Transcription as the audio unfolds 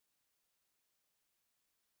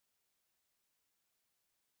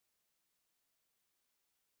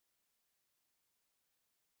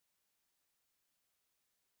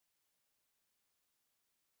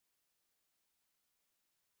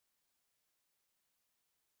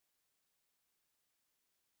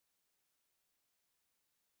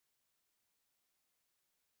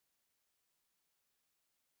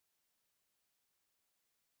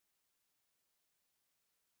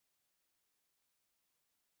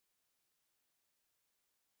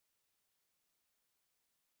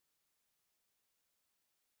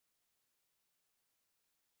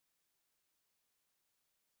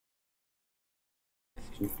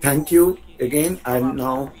thank you again. And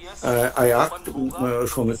now I asked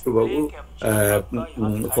Soumitra Babu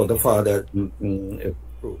for the further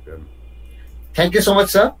program. Thank you so much,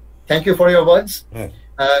 sir. Thank you for your words.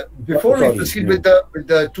 Before we proceed with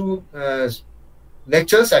the two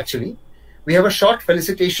lectures, actually, we have a short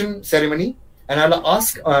felicitation ceremony, and I'll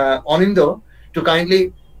ask Anindo to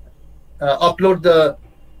kindly upload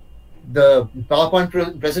the PowerPoint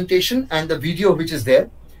presentation and the video which is there.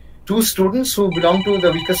 Two students who belong to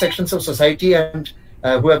the weaker sections of society and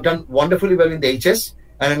who have done wonderfully well in the HS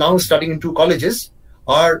and are now studying in two colleges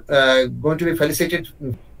are going to be felicitated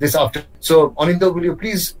this afternoon. So, Anindo, will you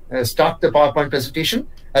please start the PowerPoint presentation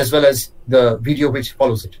as well as the video which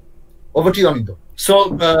follows it. Over to you, Anindo. So,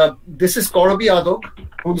 this is Kaurabi Adok,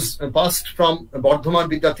 who's passed from Bardhaman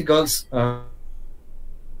Vidyarthi Girls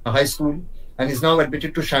High School and is now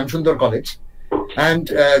admitted to Shamsundar College. And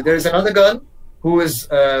there is another girl who is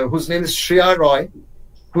whose name is Shreya Roy,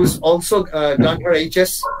 who's also done her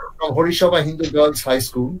HS from Horishaba Hindu Girls High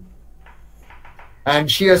School.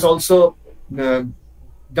 And she has also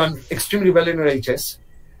done extremely well in her HS.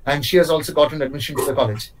 And she has also gotten admission to the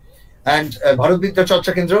college. And Bharat Vidya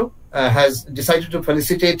Charcha Kendra has decided to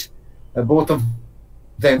felicitate both of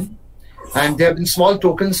them. And there have been small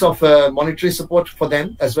tokens of monetary support for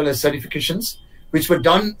them as well as certifications, which were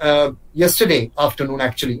done yesterday afternoon,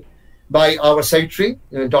 actually, by our secretary,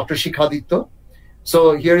 Dr. Shikhaditya.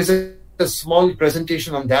 So here is a small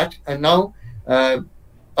presentation on that. And now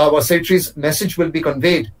our secretary's message will be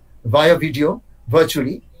conveyed via video,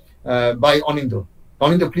 virtually, by Anindo.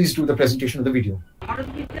 Anindo, please do the presentation of the video.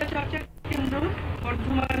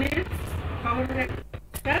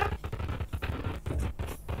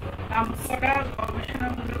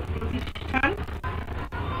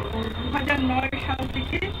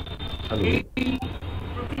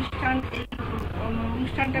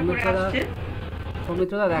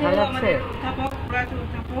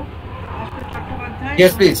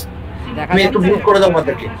 Yes, please. আমি একটু move করে দাও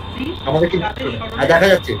আমাদেরকে দেখা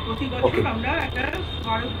যাচ্ছে। ওকে, আমরা একটা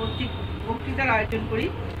স্মারক বক্তৃতার আয়োজন করি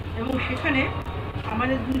এবং সেখানে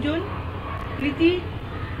আমাদের দুজন কৃতি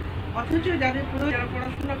অথচ যারা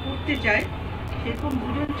পড়াশোনা করতে চায় সেরকম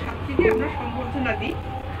দুজন ছাত্রীকে আমরা সম্বর্ধনা দিই।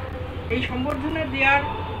 এই সম্বর্ধনা দেওয়ার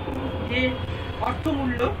যে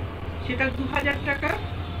অর্থমূল্য সেটা 2000 টাকা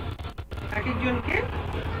এক একজনকে।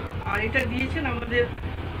 আর এটা দিয়েছেন আমাদের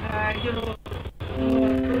একজন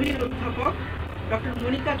প্রবীণ অধ্যাপক ডক্টর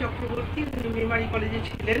মনিকা চক্রবর্তী, উনি মেমারি কলেজে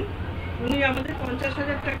ছিলেন। উনি আমাদের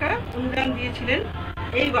 50,000 টাকা অনুদান দিয়েছিলেন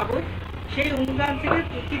এই বাবদ। সেই অনুদান থেকে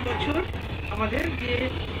প্রতি বছর আমাদের যে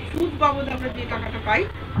সুদ বাবদ আমরা যে টাকাটা পাই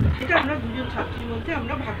সেটা আমরা দুজন ছাত্রীর মধ্যে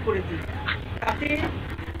আমরা ভাগ করে দিই। তাতে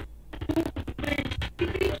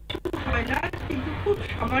হয় না, কিন্তু খুব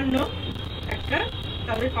সামান্য একটা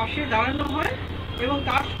তাদের পাশে দাঁড়ানো হয় এবং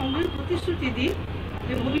তার সঙ্গে প্রতিশ্রুতি দিই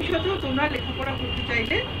যে ভবিষ্যতেও তোমরা লেখাপড়া করতে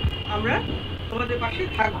চাইলে আমরা তোমাদের পাশে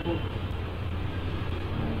থাকবো,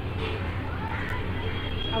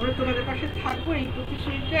 এই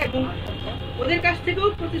প্রতিশ্রুতিটা। এবং ওদের কাছ থেকেও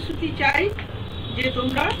প্রতিশ্রুতি চাই যে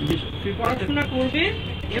তোমরা পড়াশোনা করবে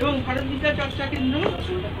এবং ভারত বিদ্যা চর্চা কেন্দ্র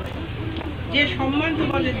যে সম্মান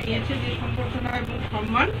তোমাদের দিয়েছে, যে সম্বর্ধনা এবং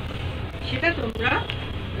সম্মান, সেটা তোমরা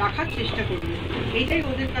রাখার চেষ্টা করবে। এইটাই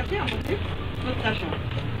ওদের কাছে আমাদের প্রত্যাশা।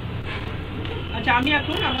 আচ্ছা, আমি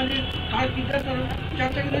এখন আমাদের ভারত বিদ্যা চর্চা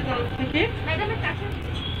কেন্দ্রের তরফ থেকে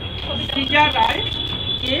শ্রীজা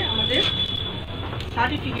রায়কে আমাদের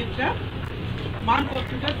সার্টিফিকেটটা,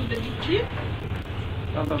 মানপত্রটা তুলে দিচ্ছি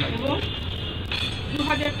এবং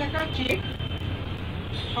 2000 টাকা চেক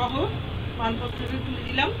সহ মানপত্রটা তুলে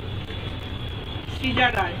দিলাম। শ্রীজা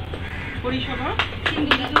রায়, পরিষেবা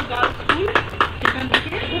হিন্দু গার্লস স্কুল, সেখান থেকে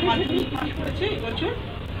মাধ্যমিক পাস করেছে এবছর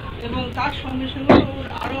এবং তার সঙ্গে সঙ্গে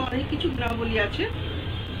আরও অনেক কিছু গুণাবলী আছে।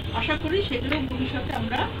 আশা করি সেগুলো ভবিষ্যতে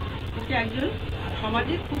আমরা ওকে একজন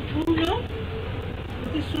সমাজের খুব পূর্ণ,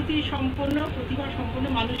 প্রতিশ্রুতি সম্পন্ন, প্রতিভা সম্পন্ন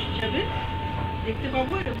মানুষ হিসাবে দেখতে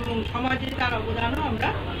পাবো এবং সমাজে তার অবদানও আমরা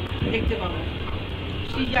দেখতে পাবো।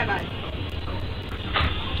 শ্রীজা রায়।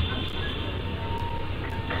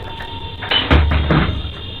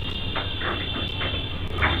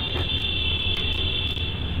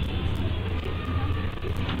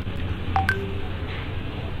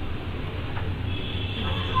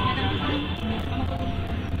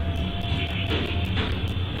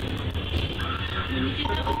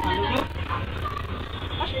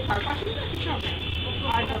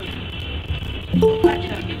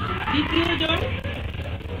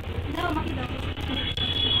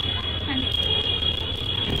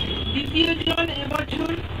 দ্বিতীয় জন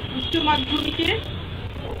এবছর উচ্চ মাধ্যমিকে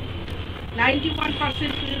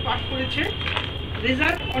 91% পাস করেছে।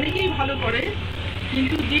 রেজাল্ট অনেকেই ভালো করে,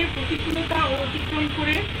 কিন্তু যে প্রতিকূলতা ও অতিক্রম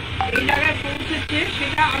করে এই জায়গায় পৌঁছেছে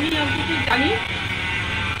সেটা আমি অন্তত জানি।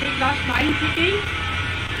 সেই ক্লাস 9 থেকেই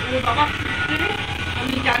ওর বাবার সূত্রে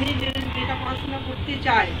আমি জানি যে যেটা পড়াশোনা করতে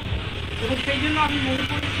চায়, এবং সেই জন্য আমি মনে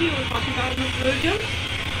করেছি ওর পাশে দাঁড়ানোর প্রয়োজন,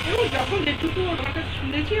 এবং যখন যেটুকু ওর কথা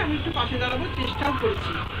শুনেছি আমি একটু পাশে দাঁড়ানোর চেষ্টাও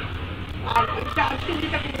করেছি। আর এটা আজকে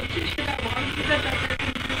যেটা করছি সেটা ভারত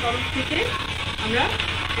তরফ থেকে আমরা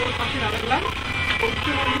ওর পাশে দাঁড়ালাম। উচ্চ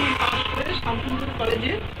মাধ্যমিক পাস করে শান্তনুর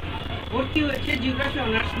কলেজে ভর্তি হয়েছে জিওগ্রাফি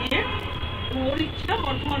অনার্স নিয়ে, এবং ওর ইচ্ছা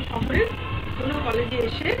বর্ধমান শহরের কোনো কলেজে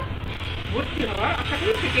এসে ভর্তি হওয়ার। আশা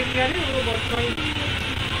করি সেকেন্ড ইয়ারে ও বর্তমান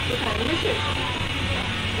কোথায় বলেছে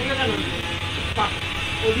বিবেকানন্দ,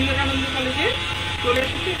 ও বিবেকানন্দ কলেজে চলে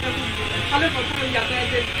এসেছে। এটা খুব ভালো কথা। ওই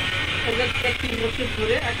যাতায়াতের 3 বছর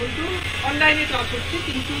ধরে এখন তো অনলাইনে ক্লাস হচ্ছে,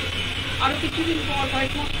 কিন্তু আরও কিছুদিন পর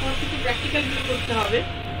কয়েক মাস পর থেকে প্র্যাকটিক্যালগুলো করতে হবে,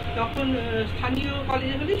 তখন স্থানীয়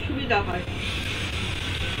কলেজে হলে সুবিধা হয়।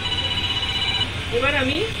 এবার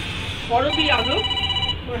আমি পরবী আদব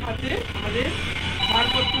ওর হাতে আমাদের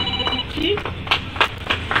মানপত্র দিচ্ছি।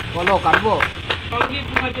 বলো, কাটবো সঙ্গে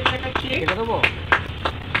 2000 টাকা চেক দেবো।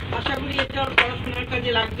 আশা করি এটা ওর পড়াশোনার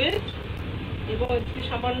কাজে লাগবে, এবং একটু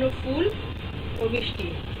সামান্য ফুল ও মিষ্টি।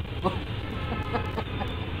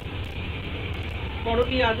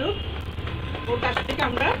 পরবী আদব ওর কাছ থেকে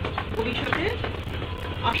আমরা ভবিষ্যতে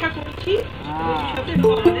আশা করছি ভবিষ্যতে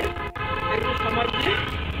আমাদের একজন সমাজে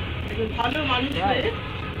একজন ভালো মানুষ হয়ে,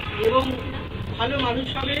 এবং ভালো মানুষ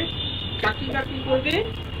হবে, চাকরি বাকরি করবে,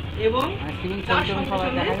 এবং তার সঙ্গে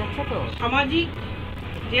সঙ্গে সামাজিক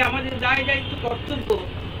যে আমাদের দায় দায়িত্ব কর্তব্য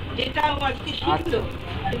যেটা ও আজকে শিখলো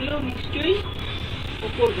সেগুলো নিশ্চয়ই ও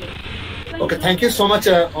করবে। Okay, thank you so much,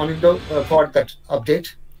 Anindo, for that update.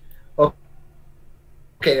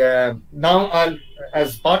 Okay, now I'll, as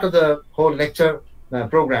part of the whole lecture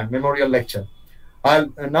program, memorial lecture, I'll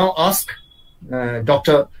now ask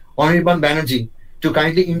Dr. Anirban Banerjee to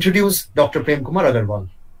kindly introduce Dr. Prem Kumar Agarwal.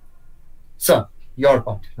 Sir, your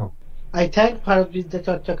part now. I thank Bharat Vidya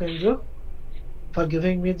Charcha Kendra for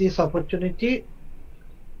giving me this opportunity.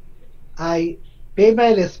 I pay my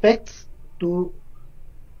respects to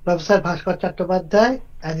Professor Bhaskar Chattopadhyay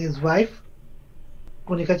and his wife,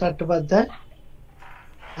 Kanika Chattopadhyay.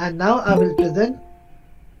 And now I will present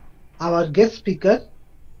our guest speaker,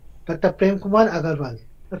 Dr. Prem Kumar Agarwal.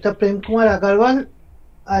 Dr. Prem Kumar Agarwal,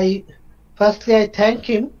 firstly I thank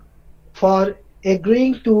him for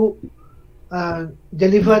agreeing to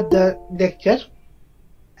deliver the lecture,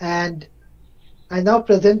 and I now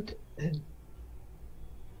present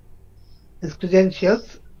his credentials.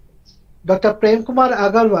 Dr. Prem Kumar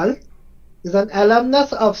Agarwal is an alumnus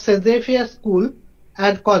of St. Xavier School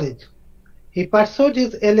and College. He pursued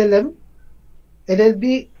his LLM, LLB,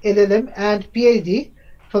 LLM and PhD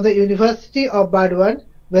from the University of Burdwan,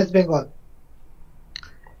 West Bengal.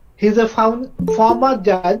 He is a former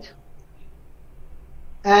judge,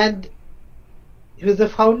 and he was a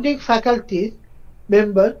founding faculty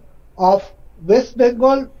member of West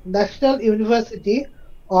Bengal National University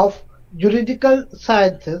of Juridical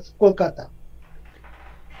Sciences, Kolkata.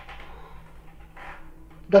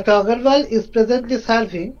 Dr. Agarwal is presently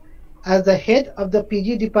serving as the head of the PG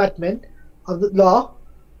Department of the Law,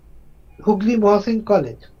 Hooghly Mohsin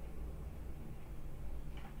College.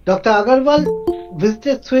 Dr. Agarwal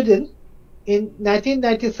visited Sweden in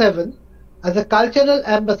 1997 as a cultural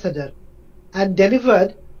ambassador and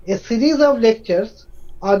delivered a series of lectures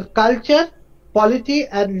on culture, polity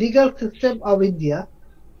and legal system of India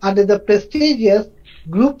under the prestigious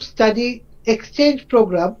Group Study Exchange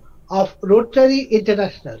Program of Rotary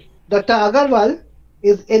International. Dr. Agarwal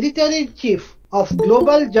is Editor-in-Chief of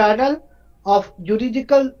Global Journal of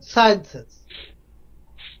Juridical Sciences.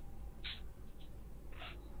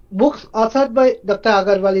 Books authored by Dr.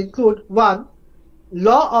 Agarwal include 1.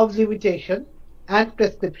 Law of Limitation and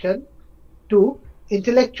Prescription, 2.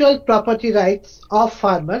 Intellectual Property Rights of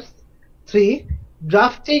Farmers, 3.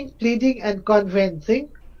 Drafting, Pleading and Conveyancing,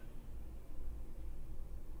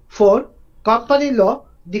 4. Company Law,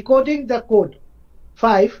 Decoding the Code,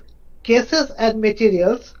 5. Cases and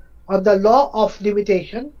Materials on the Law of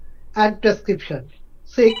Limitation and Prescription,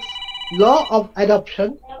 6. Law of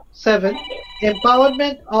Adoption, 7.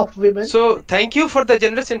 Empowerment of Women. So, thank you for the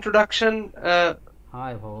generous introduction,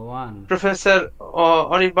 Hi, Bhagavan. Professor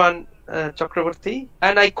Anirban Chakraborty,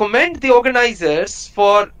 and I commend the organizers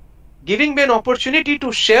for giving me an opportunity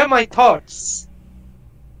to share my thoughts,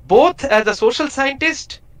 both as a social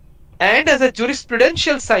scientist and as a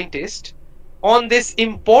jurisprudential scientist, on this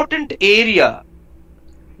important area,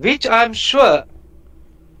 which I am sure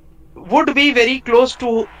would be very close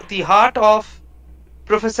to the heart of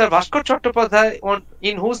Professor Bhaskar Chattopadhyay,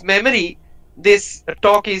 in whose memory this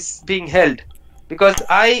talk is being held, because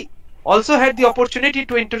I also had the opportunity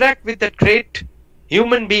to interact with that great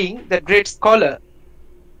human being, that great scholar,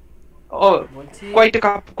 quite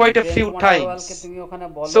a few times.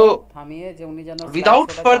 So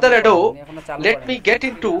without further ado, let me get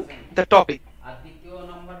into the topic.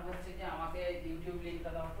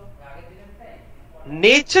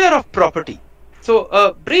 Nature of property. So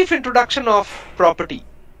a brief introduction of property.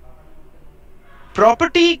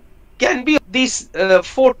 Property can be these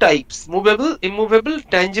four types: movable, immovable,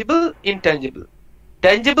 tangible, intangible.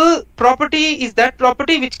 Tangible property is that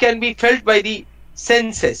property which can be felt by the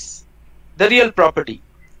senses, the real property.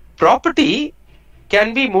 Property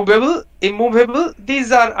can be movable, immovable,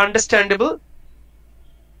 these are understandable.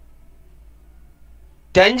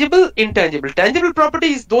 Tangible, intangible. Tangible property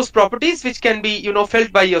is those properties which can be,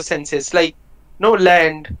 felt by your senses, like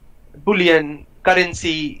land, bullion,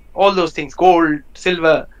 currency, all those things, gold,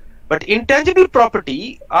 silver. But intangible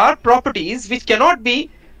property are properties which cannot be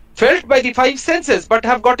felt by the five senses but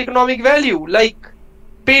have got economic value, like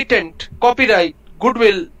patent, copyright,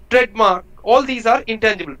 goodwill, trademark. All these are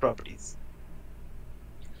intangible properties.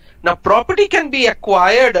 Now, property can be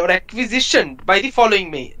acquired or acquisitioned by the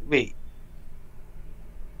following way.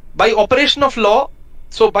 By operation of law.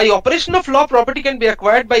 So by operation of law, property can be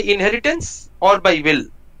acquired by inheritance or by will.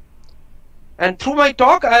 And through my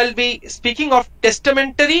talk, I'll be speaking of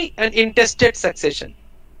testamentary and intestate succession.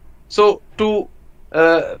 So to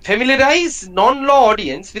familiarize non-law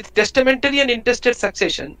audience with testamentary and intestate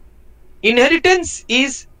succession, inheritance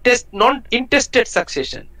is non-intestate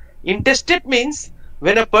succession. Intestate means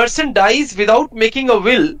when a person dies without making a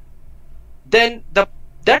will, then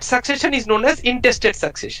that succession is known as intestate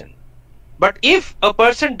succession. But if a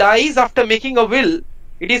person dies after making a will,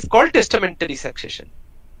 it is called testamentary succession.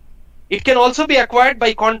 It can also be acquired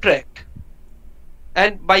by contract,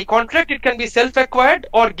 and by contract it can be self-acquired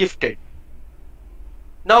or gifted.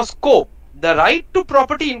 Now, scope. The right to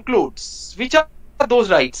property includes, which are those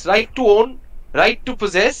rights? Right to own, right to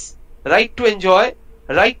possess, right to enjoy,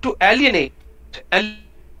 right to alienate.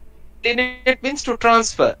 Alienate means to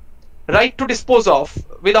transfer. Right to dispose of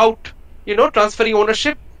without transferring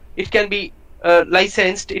ownership. It can be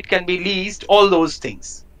licensed, it can be leased, all those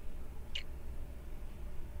things.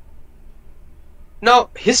 Now,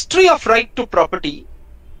 history of right to property.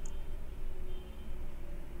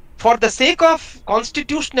 For the sake of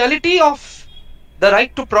constitutionality of the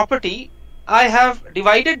right to property, I have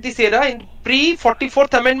divided this era in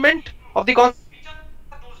pre-44th Amendment of the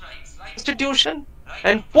Constitution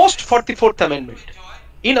and post-44th Amendment.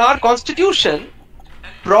 In our Constitution,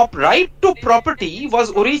 right to property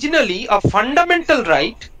was originally a fundamental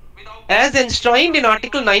right as enshrined in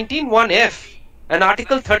Article 19(1)(f) and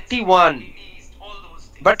Article 31.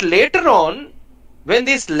 But later on, when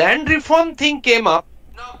this land reform thing came up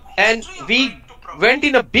and we went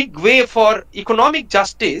in a big way for economic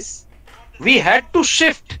justice, we had to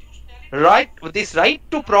shift this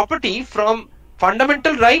right to property from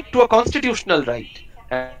fundamental right to a constitutional right.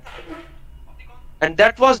 And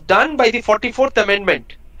that was done by the 44th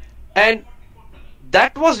Amendment. And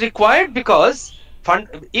that was required because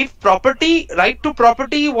if right to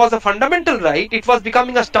property was a fundamental right, it was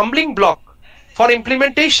becoming a stumbling block for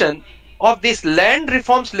implementation of this land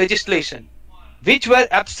reforms legislation, which were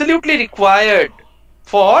absolutely required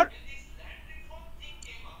for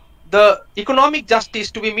the economic justice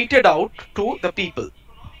to be meted out to the people.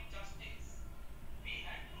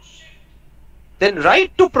 Then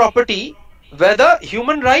right to property, whether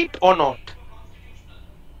human right or not.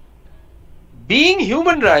 Being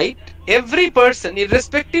human right, every person,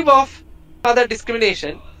 irrespective of other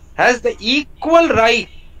discrimination, has the equal right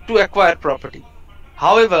to acquire property.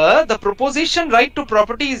 However, the proposition right to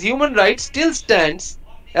property is human right still stands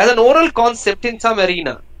as an oral concept in some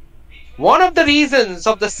arena. One of the reasons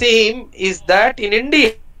of the same is that in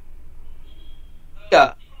India,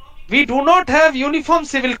 we do not have uniform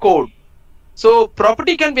civil code. So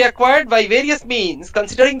property can be acquired by various means.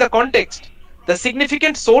 Considering the context, the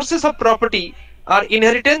significant sources of property are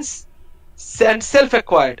inheritance and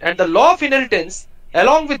self-acquired, and the law of inheritance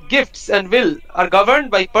along with gifts and will are governed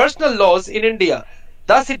by personal laws in India.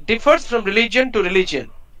 Thus it differs from religion to religion.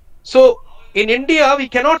 So in India we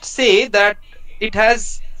cannot say that it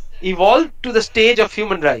has evolved to the stage of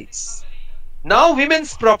human rights. Now,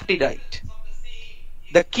 women's property right.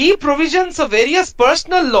 The key provisions of various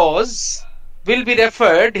personal laws will be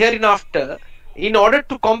referred hereinafter in order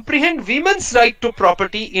to comprehend women's right to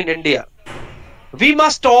property in India. We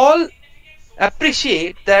must all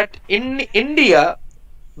appreciate that in India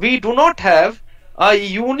we do not have a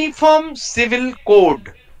uniform civil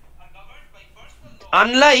code,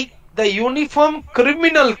 unlike the uniform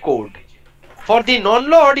criminal code. For the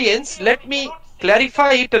non-law audience, let me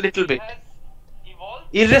clarify it a little bit.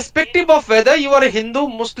 Irrespective of whether you are a Hindu,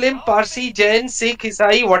 Muslim, Parsi, Jain, Sikh,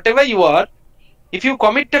 Isai, whatever you are, if you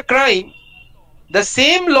commit a crime, the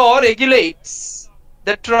same law regulates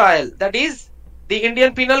the trial. That is the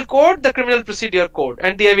Indian Penal Code, the Criminal Procedure Code,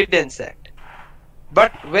 and the Evidence Act.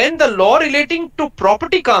 But when the law relating to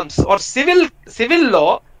property comes, or civil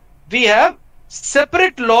law, we have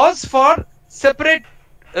separate laws for separate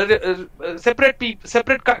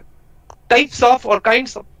types of or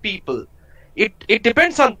kinds of people. It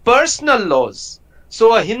depends on personal laws.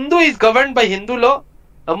 So a Hindu is governed by Hindu law,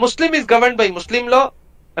 a Muslim is governed by Muslim law,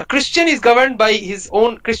 a Christian is governed by his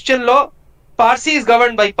own Christian law, Parsi is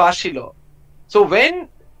governed by Parsi law. So when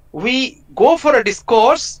we go for a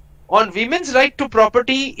discourse on women's right to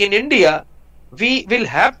property in India, we will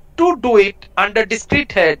have to do it under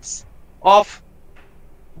discrete heads of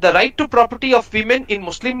the right to property of women in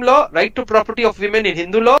Muslim law, right to property of women in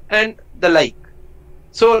Hindu law, and the like.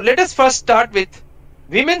 So let us first start with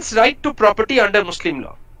women's right to property under Muslim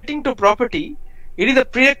law. Relating to property, it is a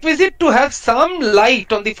prerequisite to have some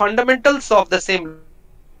light on the fundamentals of the same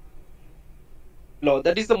law,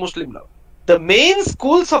 that is the Muslim law. The main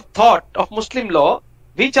schools of thought of Muslim law,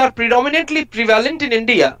 which are predominantly prevalent in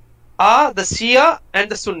India, are the Shia and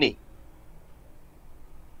the Sunni.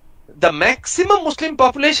 The maximum Muslim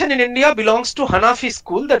population in India belongs to Hanafi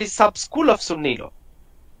school, that is sub-school of Sunni law.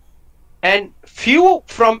 And few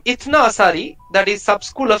from Ithna Asari, that is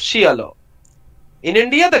sub-school of Shia law. In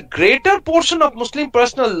India, the greater portion of Muslim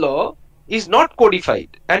personal law is not codified,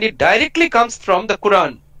 and it directly comes from the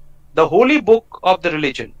Quran, the holy book of the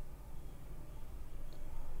religion.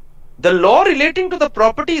 The law relating to the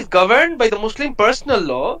property is governed by the Muslim personal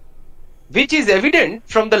law, which is evident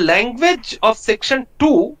from the language of section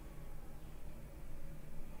 2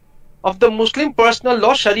 of the Muslim Personal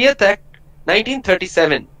Law Shariat Act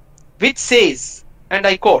 1937, which says, and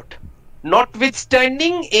I quote,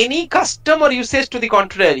 "Notwithstanding any custom or usage to the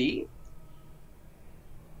contrary,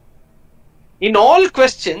 in all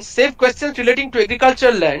questions, save questions relating to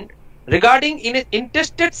agricultural land, regarding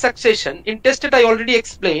intestate succession," intestate I already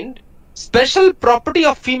explained, "special property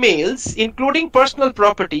of females, including personal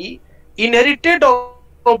property, inherited or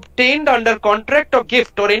obtained under contract or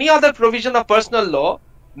gift or any other provision of personal law,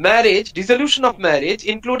 marriage, dissolution of marriage,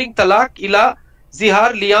 including talaq, ila,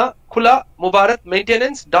 zihar, liya, khula, mubarak,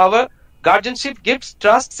 maintenance, dower, guardianship, gifts,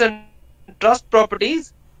 trusts and trust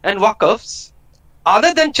properties, and waqfs,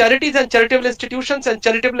 other than charities and charitable institutions and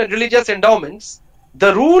charitable and religious endowments,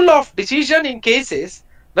 the rule of decision in cases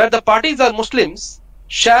where the parties are Muslims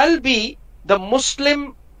shall be the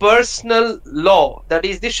Muslim personal law, that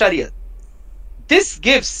is the Sharia." This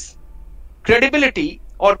gives credibility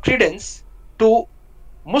or credence to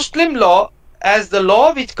Muslim law as the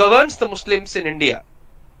law which governs the Muslims in India.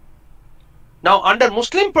 Now, under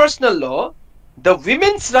Muslim personal law, the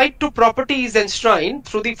women's right to property is enshrined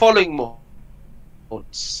through the following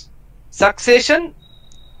modes: succession,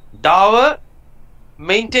 dower,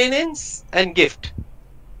 maintenance, and gift.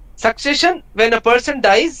 Succession: when a person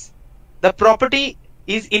dies, the property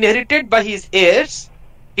is inherited by his heirs.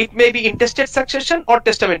 It may be intestate succession or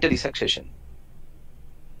testamentary succession.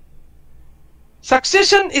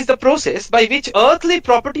 Succession is the process by which earthly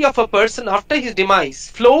property of a person after his demise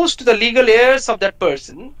flows to the legal heirs of that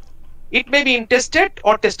person. It may be intestate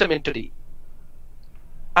or testamentary.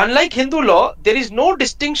 Unlike Hindu law, there is no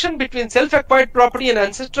distinction between self-acquired property and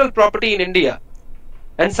ancestral property in India,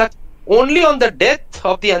 and such only on the death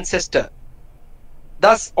of the ancestor.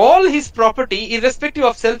 Thus, all his property, irrespective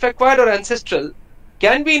of self-acquired or ancestral,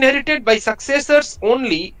 can be inherited by successors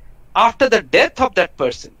only after the death of that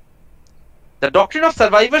person. The doctrine of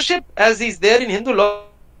survivorship, as is there in Hindu law,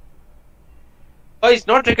 is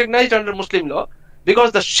not recognized under Muslim law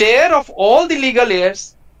because the share of all the legal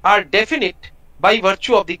heirs are definite by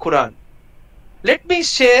virtue of the Quran. Let me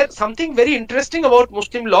share something very interesting about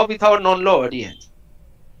Muslim law with our non-law audience.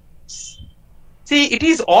 See, it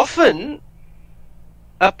is often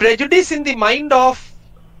a prejudice in the mind of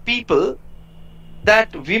people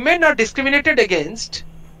that women are discriminated against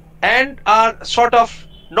and are sort of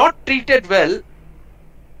not treated well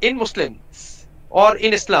in Muslims or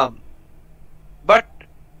in Islam. But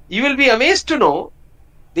you will be amazed to know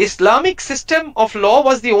the Islamic system of law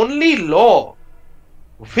was the only law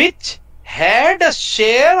which had a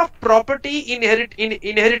share of property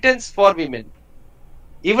inheritance for women.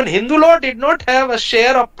 Even Hindu law did not have a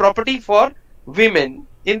share of property for women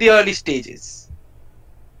in the early stages.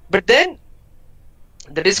 But then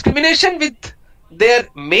the discrimination with their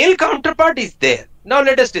male counterpart is there. Now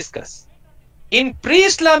let us discuss. in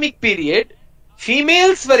pre-Islamic period,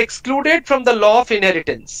 females were excluded from the law of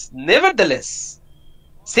inheritance. Nevertheless,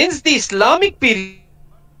 since the Islamic period,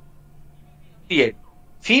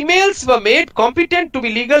 females were made competent to be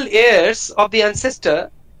legal heirs of the ancestor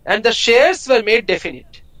and the shares were made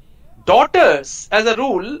definite. Daughters, as a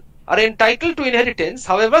rule, are entitled to inheritance.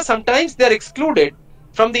 However, sometimes they are excluded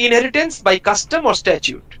from the inheritance by custom or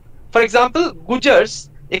statute. For example, Gujars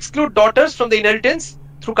exclude daughters from the inheritance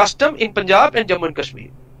through custom in Punjab and Jammu and Kashmir.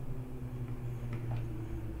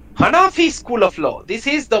 Hanafi school of law. This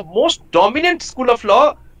is the most dominant school of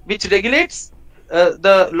law which regulates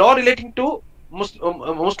the law relating to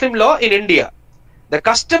Muslim law in India. The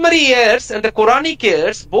customary heirs and the Quranic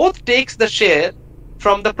heirs both takes the share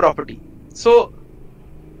from the property. So,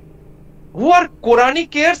 who are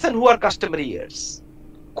Quranic heirs and who are customary heirs?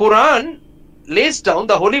 Quran lays down,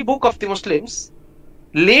 the holy book of the Muslims,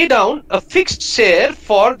 lay down a fixed share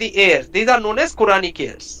for the heirs. These are known as Quranic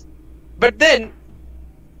heirs. But then,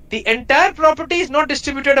 the entire property is not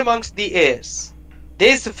distributed amongst the heirs. There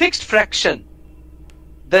is a fixed fraction.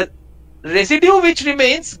 The residue which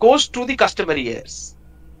remains goes to the customary heirs.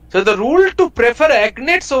 So the rule to prefer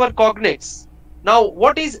agnates over cognates. Now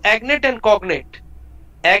what is agnate and cognate?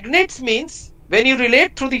 Agnates means when you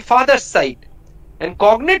relate through the father's side, and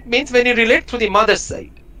cognate means when you relate through the mother's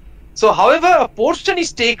side. So however a portion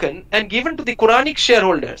is taken and given to the Quranic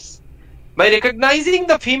shareholders, by recognizing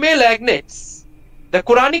the female agnates, the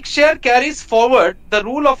Quranic share carries forward the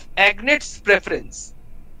rule of agnates preference.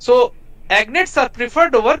 So agnates are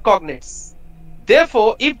preferred over cognates.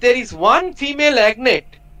 Therefore, if there is one female agnate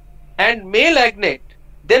and male agnate,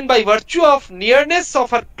 then by virtue of nearness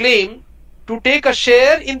of her claim to take a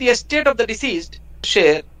share in the estate of the deceased,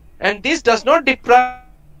 share, and this does not deprive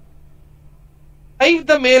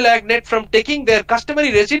the male agnate from taking their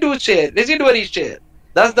customary residuary share.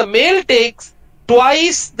 Thus the male takes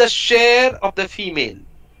twice the share of the female.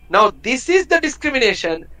 Now this is the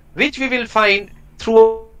discrimination which we will find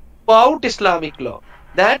throughout Islamic law,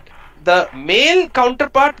 that the male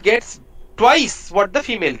counterpart gets twice what the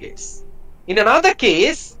female gets. In another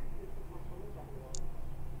case,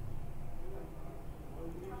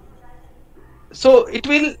 so it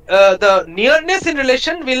will the nearness in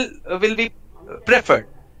relation will be preferred.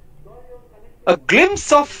 A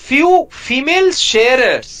glimpse of few female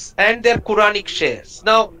sharers and their Quranic shares.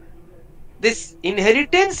 Now, this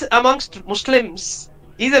inheritance amongst Muslims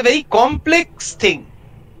is a very complex thing,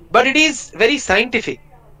 but it is very scientific.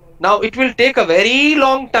 Now, it will take a very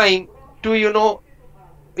long time to,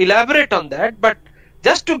 elaborate on that, but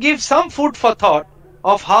just to give some food for thought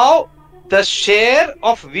of how the share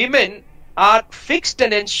of women are fixed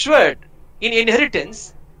and ensured in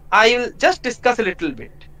inheritance, I will just discuss a little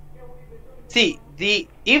bit. See,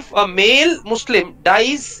 if a male Muslim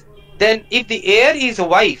dies, then if the heir is a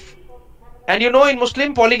wife, and in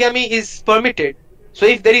Muslim polygamy is permitted, so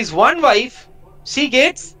if there is one wife, she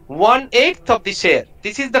gets 1/8 of the share.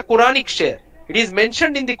 This is the Quranic share. It is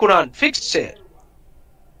mentioned in the Quran, fixed share.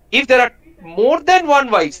 If there are more than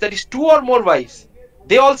one wives, that is 2 or more wives,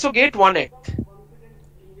 they also get 1/8.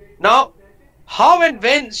 Now, how and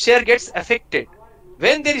when share gets affected?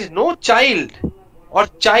 When there is no child or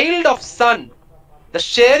child of son, the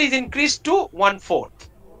share is increased to 1/4.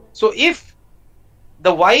 So if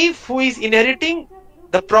the wife who is inheriting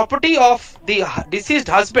the property of the deceased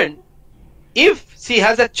husband, if she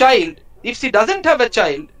has a child, if she doesn't have a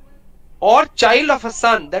child, or child of a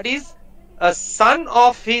son, that is a son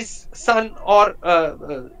of his son, or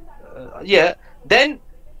then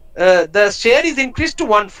the share is increased to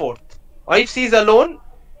 1/4. Or if she is alone,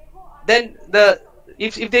 then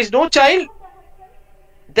if there is no child,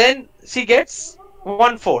 then she gets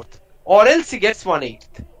 1/4, or else she gets 1/8.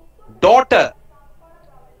 Daughter,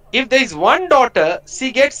 if there is one daughter,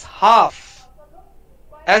 she gets half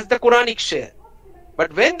as the Quranic share.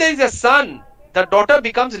 But when there is a son, the daughter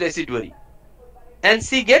becomes residuary and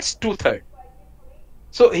she gets 2/3.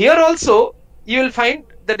 So here also you will find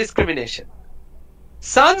the discrimination.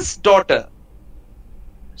 Son's daughter,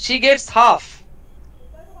 she gets half,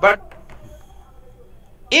 but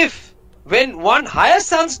if when one higher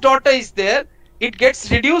son's daughter is there, it gets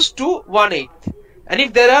reduced to 1/8, and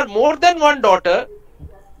if there are more than one daughter,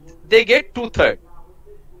 they get 2/3.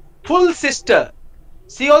 Full sister,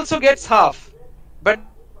 she also gets half, but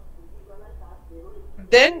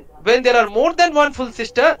then when there are more than one full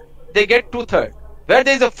sister, they get 2/3. Where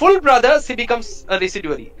there is a full brother, she becomes a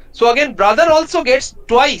residuary. So again, brother also gets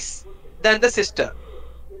twice than the sister.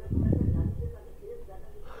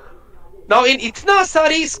 Now in Ithna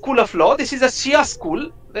Asari school of law, this is a Shia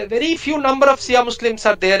school. Very few number of Shia Muslims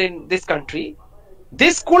are there in this country.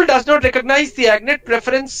 This school does not recognize the agnate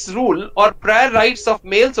preference rule or prior rights of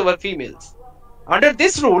males over females. Under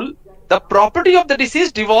this rule, the property of the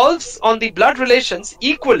deceased devolves on the blood relations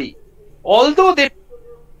equally, although they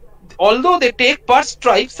take per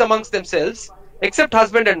stripes amongst themselves, except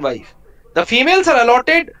husband and wife. The females are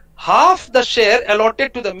allotted half the share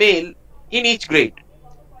allotted to the male in each grade.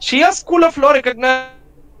 Shia school of law recognizes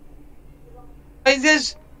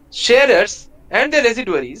sharers and their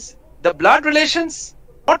residuaries. The blood relations,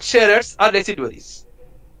 not sharers, are residuaries.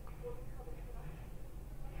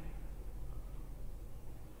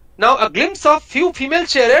 Now a glimpse of few female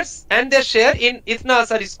sharers and their share in Ithna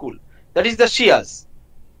Asari school, that is the Shias.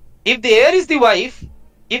 If the heir is the wife,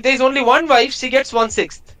 if there is only one wife, she gets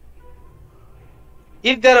 1/6.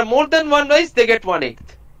 If there are more than one wives, they get 1/8.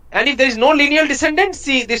 And if there is no lineal descendant,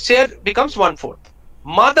 see, this share becomes 1/4.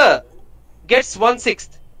 Mother gets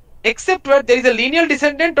 1/6, except where there is a lineal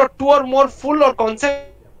descendant or two or more full or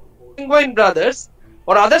consanguine brothers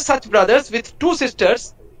or other such brothers with two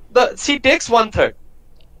sisters, she takes 1/3.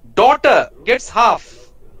 Daughter gets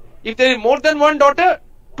half. If there is more than one daughter,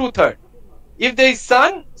 2/3. If there is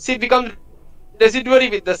son, she becomes residuary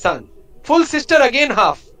with the son. Full sister again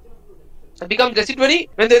half. It becomes residuary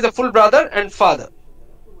when there is a full brother and father.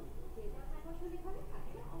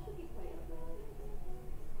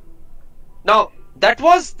 Now, that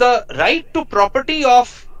was the right to property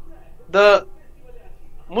of the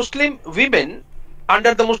Muslim women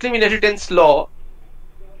under the Muslim inheritance law,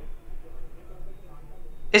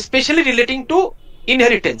 especially relating to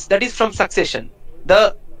inheritance, that is from succession.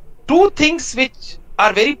 The two things which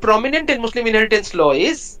are very prominent in Muslim inheritance law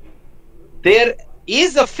is there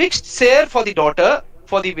is a fixed share for the daughter,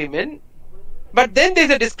 for the women, but then there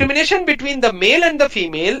is a discrimination between the male and the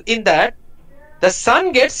female in that the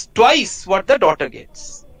son gets twice what the daughter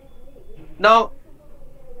gets. Now,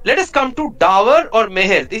 let us come to dower or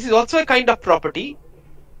meher. This is also a kind of property.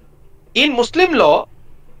 In Muslim law,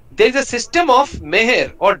 there is a system of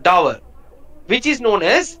meher or dower, which is known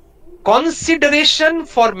as consideration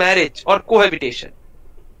for marriage or cohabitation.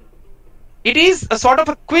 It is a sort of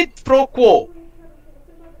a quid pro quo.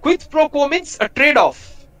 Quid pro quo means a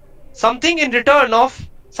trade-off, something in return of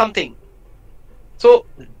something. So,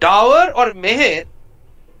 dower or meher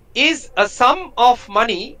is a sum of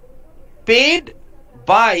money paid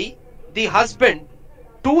by the husband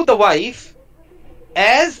to the wife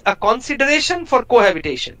as a consideration for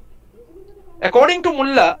cohabitation. According to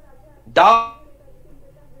Mullah, dower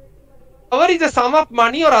is a sum of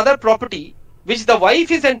money or other property which the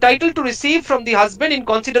wife is entitled to receive from the husband in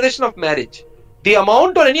consideration of marriage. The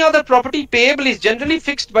amount or any other property payable is generally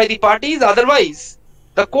fixed by the parties, otherwise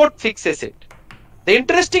the court fixes it. The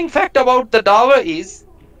interesting fact about the dower is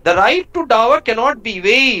the right to dower cannot be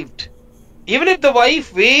waived. Even if the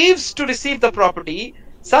wife waives to receive the property,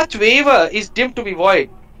 such waiver is deemed to be void.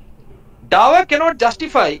 Dower cannot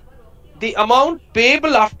justify the amount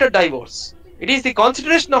payable after divorce. It is the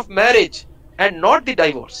consideration of marriage and not the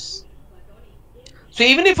divorce. So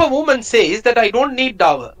even if a woman says that I don't need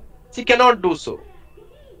dower, she cannot do so.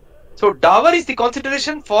 So dower is the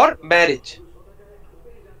consideration for marriage.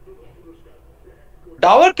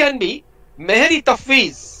 Dower can be meher-i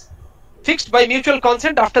tafweez, fixed by mutual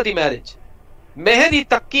consent after the marriage. Meher-i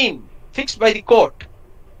takim, fixed by the court.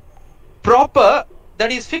 Proper,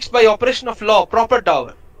 that is fixed by operation of law, proper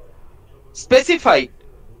dower. Specified,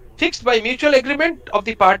 fixed by mutual agreement of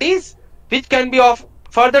the parties, which can be of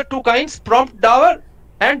further two kinds, prompt dower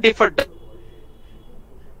and deferred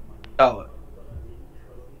dower.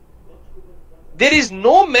 There is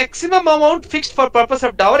no maximum amount fixed for purpose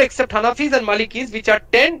of dower except Hanafis and Malikis, which are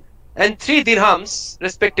 10 and 3 dirhams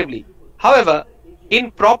respectively. However,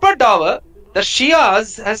 in proper dower, the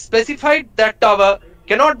Shias has specified that dower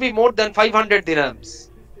cannot be more than 500 dirhams.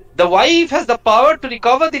 The wife has the power to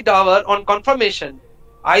recover the dower on confirmation,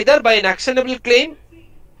 either by an actionable claim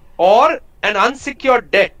or an unsecured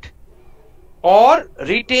debt, or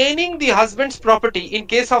retaining the husband's property in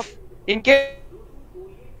case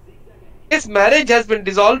marriage has been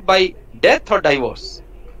dissolved by death or divorce.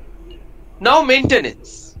 Now,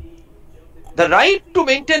 maintenance. The right to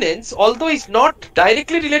maintenance, although is not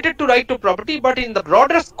directly related to right to property, but in the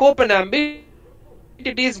broader scope and ambit,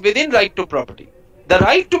 it is within right to property. The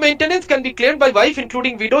right to maintenance can be claimed by wife,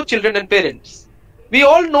 including widow, children and parents. We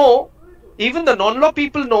all know, even the non-law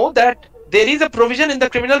people know, that there is a provision in the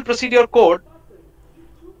Criminal Procedure Code,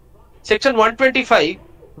 section 125,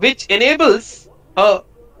 which enables a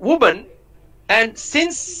woman, and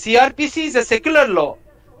since CRPC is a secular law,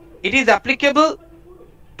 it is applicable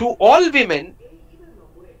to all women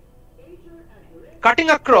cutting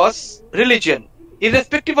across religion,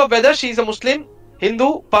 irrespective of whether she is a Muslim,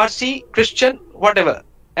 Hindu, Parsi, Christian, whatever.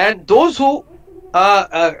 And those who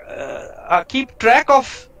keep track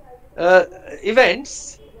of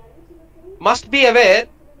events must be aware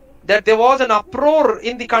that there was an uproar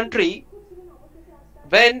in the country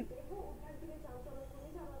when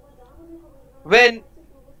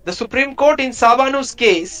the Supreme Court in Sabanu's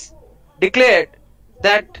case declared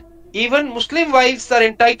that even Muslim wives are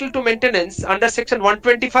entitled to maintenance under section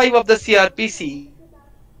 125 of the CRPC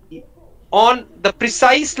on the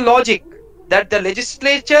precise logic that the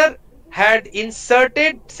legislature had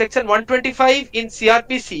inserted section 125 in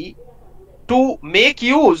CRPC to make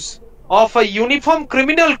use of a uniform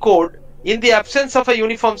criminal code in the absence of a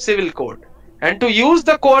uniform civil code, and to use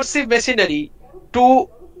the coercive machinery to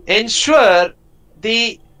ensure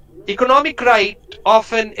the economic right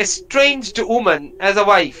of an estranged woman as a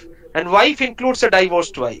wife, and wife includes a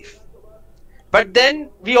divorced wife. But then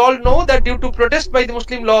we all know that due to protest by the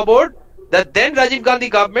Muslim Law Board, that then Rajiv Gandhi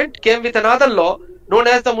government came with another law known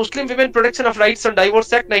as the Muslim Women Protection of Rights on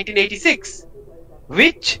Divorce Act 1986,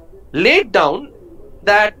 which laid down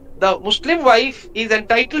that the Muslim wife is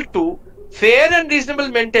entitled to fair and reasonable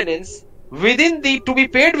maintenance to be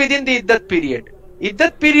paid within the iddat period.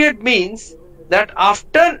 Iddat period means that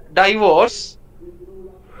after divorce,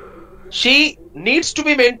 she needs to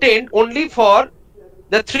be maintained only for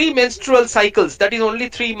the 3 menstrual cycles, that is only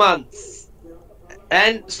 3 months.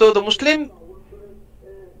 And so the Muslim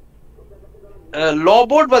Law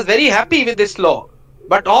Board was very happy with this law.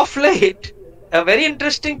 But of late, a very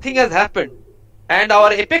interesting thing has happened. And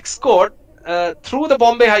our apex court, through the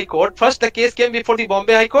Bombay High Court, first the case came before the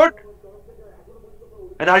Bombay High Court,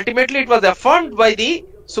 and ultimately it was affirmed by the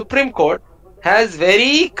Supreme Court, has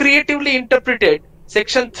very creatively interpreted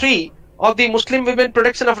section 3 of the Muslim Women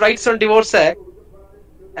Protection of Rights on Divorce Act,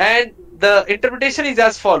 and the interpretation is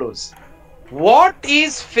as follows. What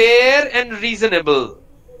is fair and reasonable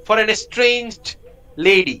for an estranged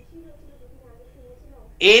lady?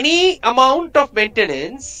 Any amount of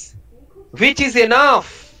maintenance which is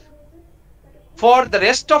enough for the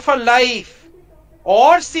rest of her life,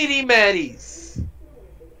 or she remarries,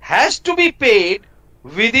 has to be paid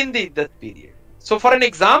within the iddat period. So for an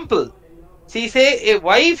example, see, say a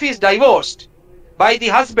wife is divorced by the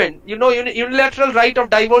husband. You know, unilateral right of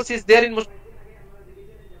divorce is there in Muslim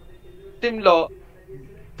law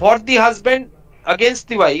for the husband against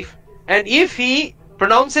the wife, and if he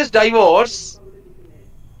pronounces divorce,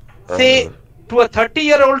 say to a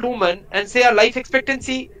 30-year-old woman, and say her life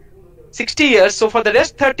expectancy 60 years, so for the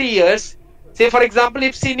rest 30 years, say for example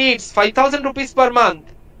if she needs 5,000 rupees per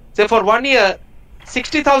month, say for 1 year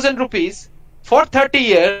 60,000 rupees, for 30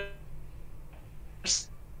 years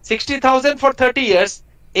 60,000 for 30 years,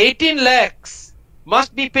 18 lakhs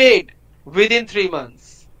must be paid within 3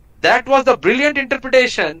 months. That was the brilliant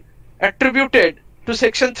interpretation attributed to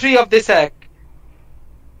section 3 of this act.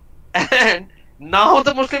 And now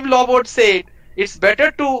the Muslim Law Board said it's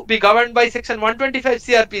better to be governed by section 125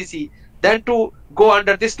 CRPC than to go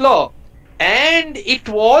under this law. And it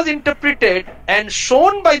was interpreted and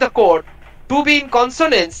shown by the court to be in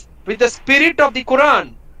consonance with the spirit of the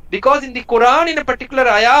Quran. Because in the Quran, in a particular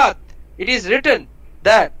ayat, it is written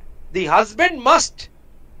that the husband must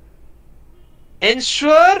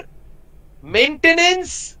ensure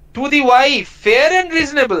maintenance to the wife, fair and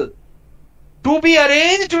reasonable, to be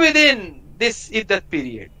arranged within this iddat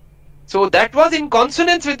period. So that was in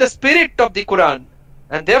consonance with the spirit of the Quran,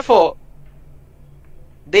 and therefore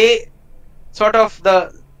they sort of,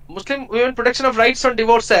 the Muslim Women Protection of Rights on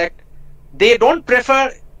Divorce Act, they don't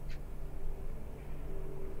prefer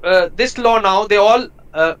this law now. They all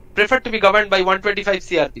prefer to be governed by 125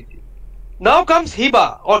 CRPC. Now comes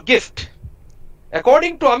hiba or gift.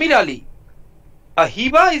 According to Amir Ali, a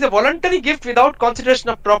hiba is a voluntary gift without consideration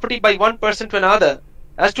of property by one person to another,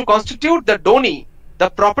 as to constitute the doni, the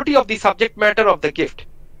property of the subject matter of the gift.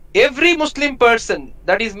 Every Muslim person,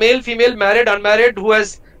 that is male, female, married, unmarried, who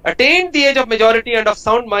has attained the age of majority and of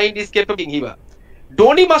sound mind, is capable of being hiba.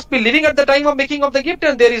 Doni must be living at the time of making of the gift,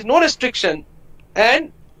 and there is no restriction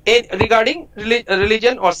and regarding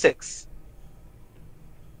religion or sex.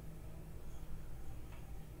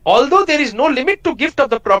 Although there is no limit to gift of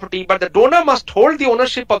the property, but the donor must hold the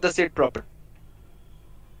ownership of the said property.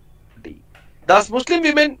 Thus, Muslim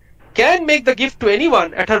women can make the gift to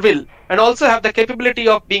anyone at her will, and also have the capability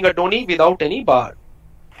of being a doni without any bar.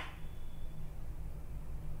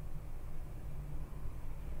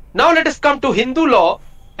 Now let us come to Hindu law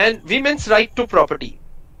and women's right to property.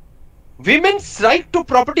 Women's right to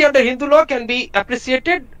property under Hindu law can be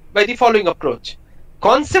appreciated by the following approach.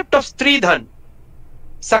 Concept of stridhan,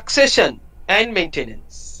 succession and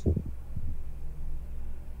maintenance.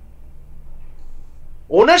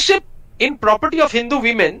 ownership in property of Hindu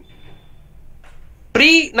women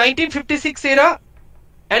pre-1956 era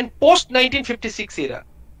and post-1956 era.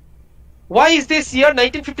 Why is this year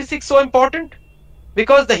 1956 so important?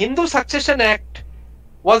 Because the Hindu Succession Act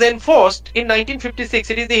was enforced in 1956.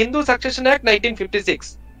 It is the Hindu Succession Act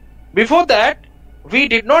 1956. Before that, we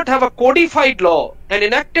did not have a codified law, an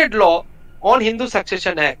enacted law on Hindu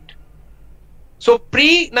Succession Act. So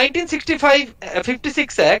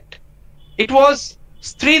pre-1956 Act, it was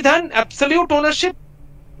Stridhan, absolute ownership,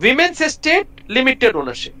 women's estate, limited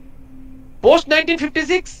ownership. Post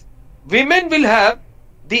 1956, women will have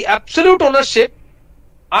the absolute ownership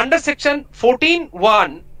under section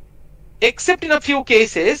 14(1), except in a few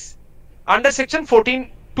cases under section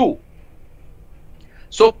 14(2).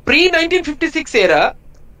 So pre-1956 era,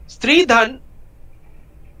 Stridhan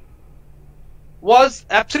was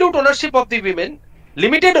absolute ownership of the women,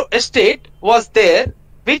 limited estate was there,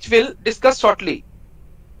 which we'll discuss shortly.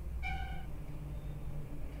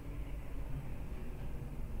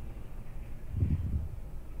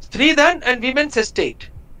 Stridhan and women's estate.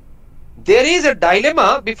 There is a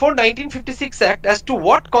dilemma before 1956 Act as to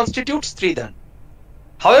what constitutes Stridhan.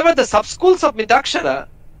 However, the sub-schools of Midakshara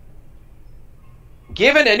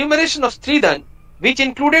gave an enumeration of Stridhan which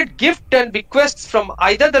included gift and bequests from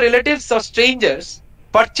either the relatives or strangers,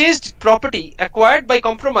 purchased property acquired by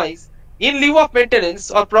compromise in lieu of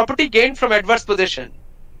maintenance, or property gained from adverse possession.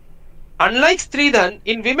 Unlike Stridhan,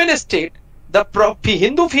 in women estate, the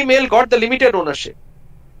Hindu female got the limited ownership.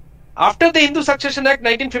 After the Hindu Succession Act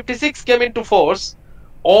 1956 came into force,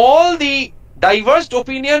 all the diverged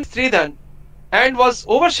opinion Stridhan and was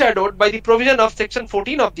overshadowed by the provision of section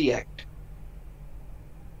 14 of the Act.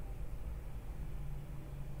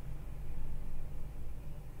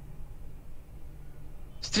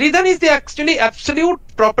 Stridhan is the actually absolute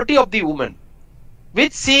property of the woman,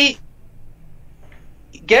 which she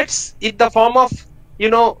gets in the form of,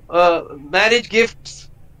 marriage gifts,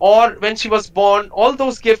 or when she was born, all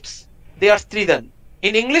those gifts, they are Stridhan.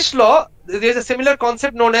 In English law, there is a similar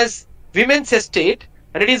concept known as women's estate,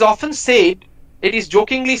 and it is often said, it is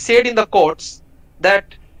jokingly said in the courts,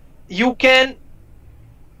 that you can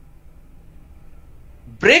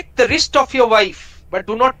break the wrist of your wife, but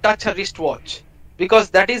do not touch her wristwatch, because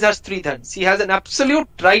that is her Stridhan. She has an absolute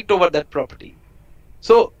right over that property.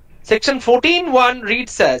 So, section 14(1)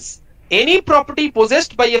 reads as, any property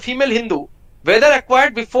possessed by a female Hindu, whether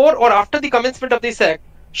acquired before or after the commencement of this act,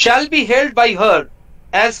 shall be held by her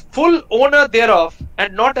as full owner thereof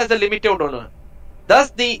and not as a limited owner.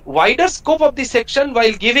 Thus, the wider scope of the section,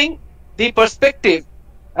 while giving the perspective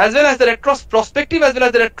as well as the prospective as well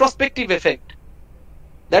as the retrospective effect,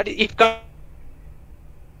 that it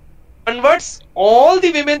converts all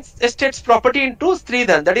the women's estate's property into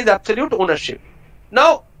Stridhan, that is absolute ownership.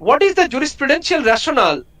 Now, what is the jurisprudential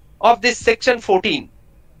rationale of this section 14?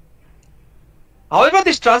 However,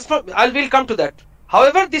 this we'll come to that.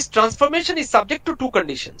 However, this transformation is subject to two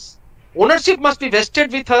conditions. Ownership must be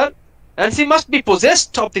vested with her, and she must be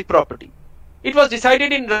possessed of the property. It was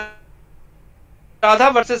decided in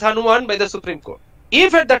Radha versus Hanuman by the Supreme Court.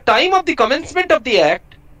 If at the time of the commencement of the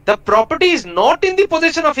act, the property is not in the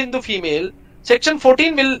possession of Hindu female, section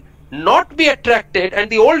 14 will not be attracted and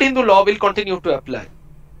the old Hindu law will continue to apply.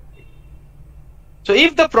 So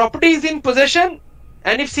if the property is in possession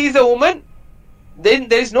and if she is a woman, then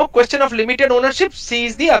there is no question of limited ownership, she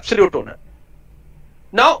is the absolute owner.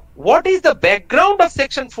 Now, what is the background of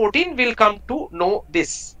section 14? We'll come to know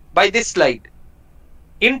this by this slide.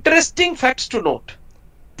 Interesting facts to note.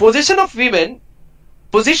 Position of women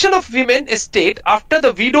estate after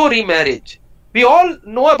the widow remarriage. We all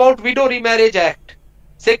know about Widow Remarriage Act.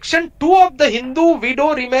 Section 2 of the Hindu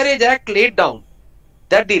Widow Remarriage Act laid down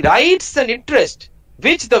that the rights and interest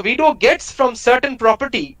which the widow gets from certain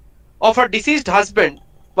property of her deceased husband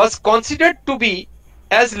was considered to be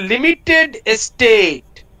as limited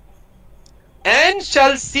estate and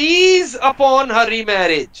shall seize upon her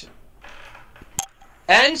remarriage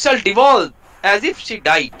and shall devolve as if she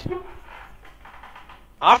died.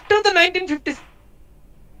 After the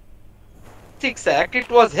 1956 Act, it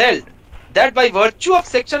was held that by virtue of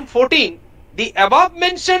section 14, the above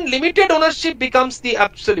mentioned limited ownership becomes the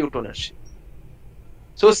absolute ownership.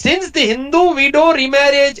 So since the Hindu Widow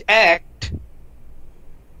Remarriage Act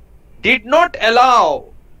did not allow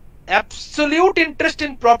absolute interest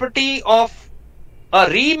in property of a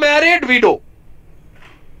remarried widow,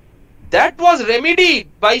 that was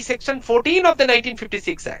remedied by section 14 of the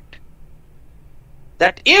 1956 Act.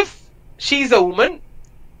 That if she is a woman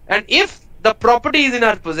and if the property is in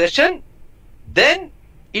her possession, then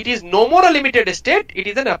it is no more a limited estate, it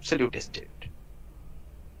is an absolute estate.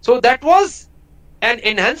 So that was an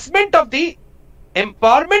enhancement of the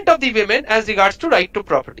empowerment of the women as regards to right to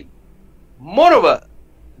property. Moreover,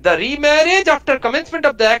 the remarriage after commencement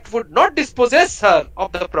of the act would not dispossess her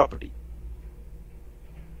of the property.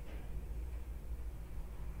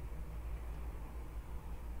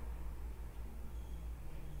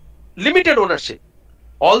 Limited ownership.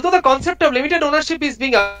 Although the concept of limited ownership is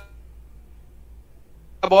being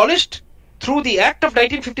abolished through the Act of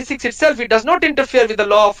 1956 itself, it does not interfere with the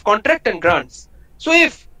law of contract and grants. So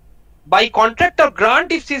if by contract or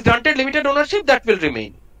grant, if she is granted limited ownership, that will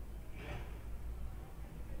remain.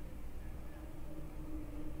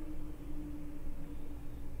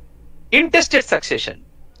 Intestate succession.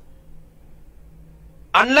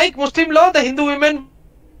 Unlike Muslim law, the Hindu women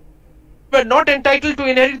were not entitled to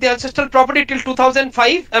inherit the ancestral property till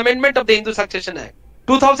 2005 amendment of the Hindu Succession Act.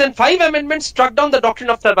 2005 amendment struck down the doctrine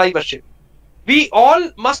of survivorship. We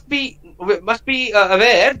all must be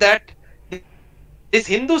aware that this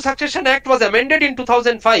Hindu Succession Act was amended in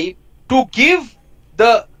 2005 to give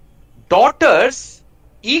the daughters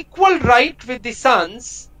equal right with the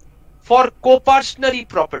sons for co-partnership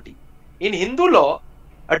property. In Hindu law,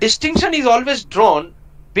 a distinction is always drawn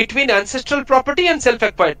between ancestral property and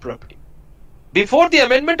self-acquired property. Before the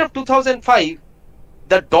amendment of 2005,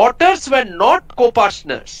 the daughters were not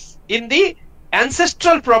co-partners in the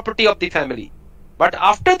ancestral property of the family. But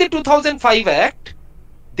after the 2005 Act,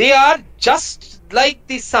 they are just like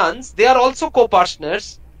the sons, they are also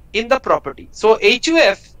co-partners in the property. So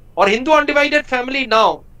HUF or Hindu Undivided Family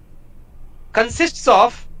now consists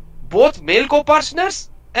of both male co-partners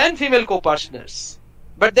and female co-partners.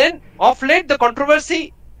 But then of late the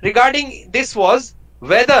controversy regarding this was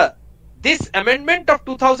whether this amendment of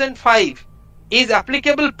 2005 is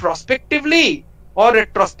applicable prospectively or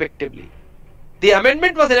retrospectively. The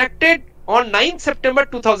amendment was enacted on 9 September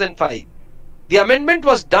 2005. The amendment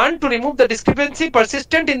was done to remove the discrepancy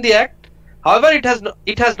persistent in the Act. However,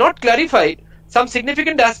 it has not clarified some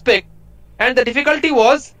significant aspect, and the difficulty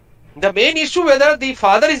was the main issue whether the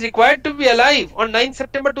father is required to be alive on 9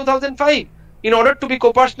 September 2005 in order to be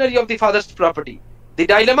co-partner of the father's property. The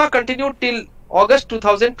dilemma continued till August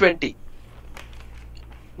 2020.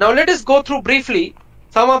 Now let us go through briefly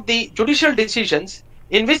some of the judicial decisions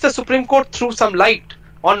in which the Supreme Court threw some light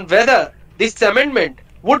on whether this amendment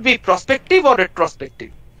would be prospective or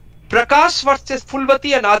retrospective. Prakash versus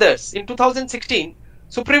Fulvati and others in 2016,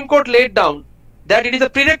 Supreme Court laid down that it is a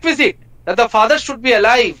prerequisite that the father should be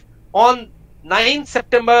alive on 9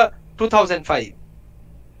 September 2005.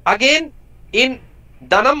 Again, in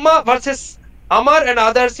Danamma versus Amar and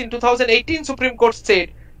others in 2018, Supreme Court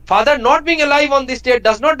said, father not being alive on this date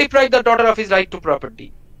does not deprive the daughter of his right to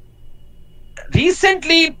property.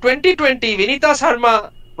 Recently, in 2020, Vinita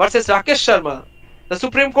Sharma versus Rakesh Sharma, the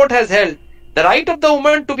Supreme Court has held the right of the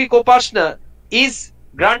woman to be co-partner is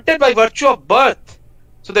granted by virtue of birth.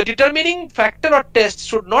 So the determining factor or test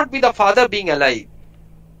should not be the father being alive.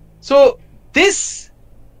 So this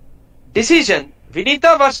decision,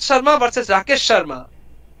 Vinita Sharma versus Rakesh Sharma,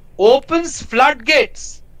 opens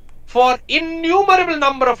floodgates for innumerable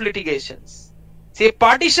number of litigations. Say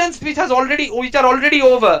partitions which are already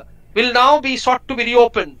over will now be sought to be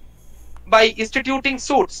reopened by instituting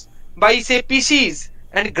suits by say PCs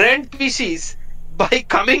and grand PCs by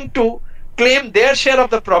coming to claim their share of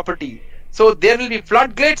the property. So there will be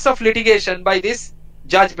floodgates of litigation by this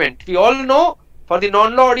judgment. We all know, for the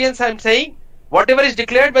non-law audience I am saying, whatever is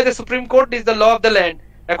declared by the Supreme Court is the law of the land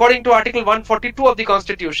according to Article 142 of the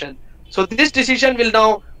Constitution. So this decision will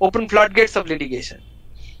now open floodgates of litigation.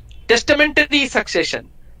 Testamentary succession.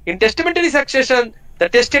 In testamentary succession, the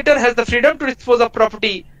testator has the freedom to dispose of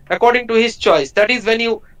property according to his choice. That is, when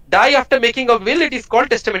you die after making a will, it is called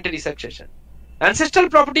testamentary succession. Ancestral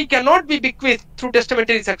property cannot be bequeathed through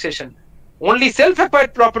testamentary succession. Only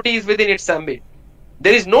self-acquired property is within its ambit.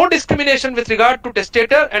 There is no discrimination with regard to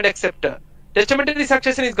testator and acceptor. Testamentary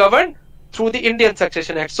succession is governed through the Indian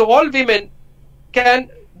Succession Act. So all women can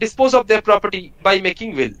dispose of their property by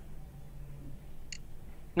making will.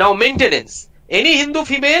 Now maintenance. Any Hindu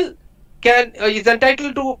female is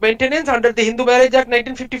entitled to maintenance under the Hindu Marriage Act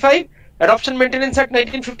 1955, Adoption Maintenance Act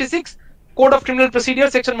 1956, Code of Criminal Procedure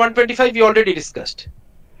Section 125 we already discussed.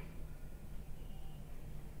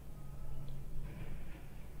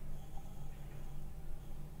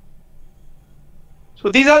 So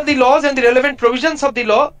these are the laws and the relevant provisions of the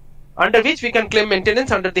law under which we can claim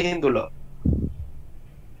maintenance under the Hindu law.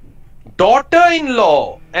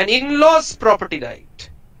 Daughter-in-law and in-laws property right.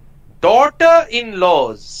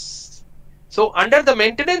 Daughter-in-laws. So under the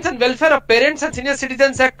Maintenance and Welfare of Parents and Senior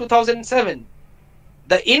Citizens Act 2007,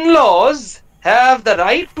 the in-laws have the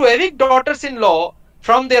right to evict daughters-in-law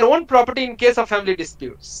from their own property in case of family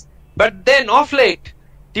disputes. But then of late,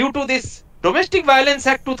 due to this Domestic Violence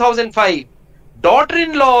Act 2005,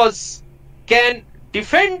 daughter-in-laws can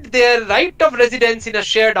defend their right of residence in a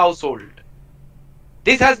shared household.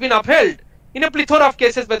 This has been upheld in a plethora of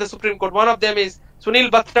cases by the Supreme Court. One of them is Sunil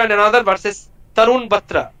Batra and another versus Tarun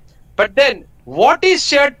Batra. But then, what is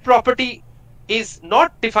shared property is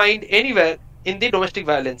not defined anywhere in the Domestic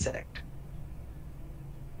Violence Act.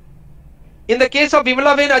 In the case of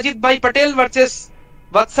Vimala Ven Ajit Bhai Patel versus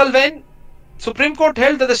Vatsal Ven, Supreme Court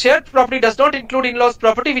held that the shared property does not include in-laws'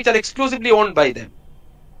 property which are exclusively owned by them.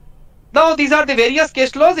 Now, these are the various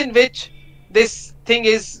case laws in which this thing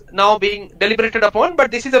is now being deliberated upon,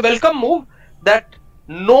 but this is a welcome move that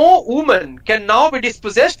no woman can now be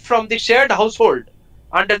dispossessed from the shared household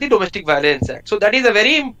under the Domestic Violence Act. So that is a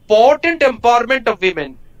very important empowerment of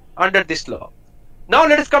women under this law. Now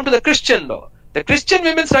let us come to the Christian law. The Christian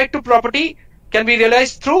women's right to property can be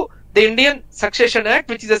realized through the Indian Succession Act,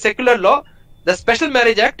 which is a secular law, the Special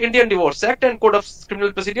Marriage Act, Indian Divorce Act, and Code of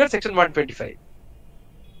Criminal Procedure, Section 125.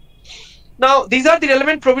 Now, these are the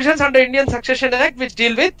relevant provisions under Indian Succession Act which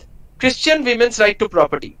deal with Christian women's right to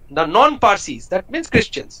property. The non-Parsis, that means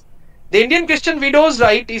Christians. The Indian Christian widow's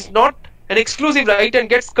right is not an exclusive right and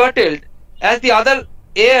gets curtailed as the other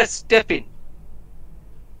heirs step in.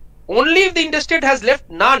 Only if the intestate has left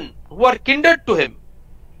none who are kindred to him,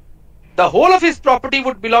 the whole of his property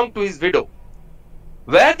would belong to his widow.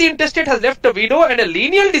 Where the intestate has left a widow and a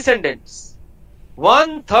lineal descendants,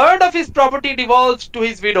 1/3 of his property devolves to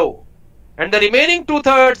his widow and the remaining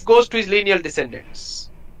 2/3 goes to his lineal descendants.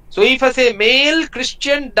 So if as a male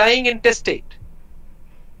Christian dying intestate,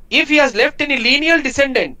 if he has left any lineal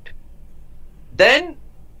descendant, then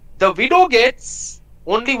the widow gets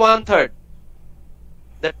only 1/3.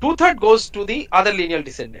 The 2/3 goes to the other lineal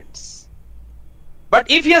descendants. But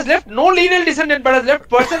if he has left no lineal descendant but has left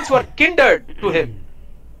persons who are kindred to him,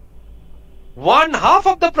 1/2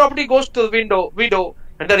 of the property goes to the widow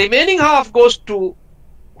and the remaining half goes to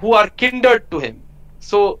who are kindred to him.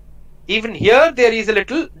 So even here there is a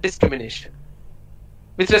little discrimination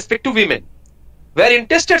with respect to women. Where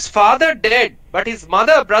intestate's father dead but his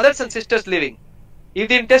mother, brothers and sisters living. If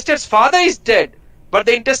the intestate's father is dead but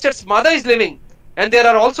the intestate's mother is living, and there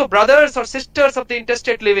are also brothers or sisters of the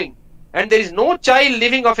intestate living, and there is no child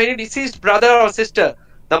living of any deceased brother or sister,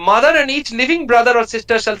 the mother and each living brother or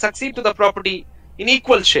sister shall succeed to the property in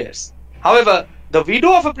equal shares. However, the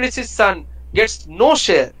widow of a priest's son gets no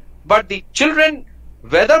share, but the children,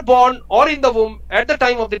 whether born or in the womb at the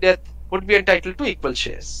time of the death, would be entitled to equal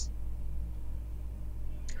shares.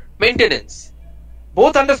 Maintenance.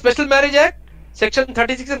 Both under Special Marriage Act, Section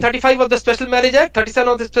 36 and 35 of the Special Marriage Act, 37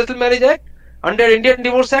 of the Special Marriage Act, under Indian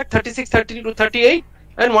Divorce Act 36, 32 to 38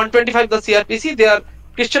 and 125 of the CRPC,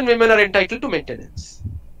 Christian women are entitled to maintenance.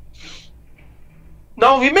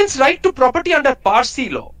 Now, women's right to property under Parsi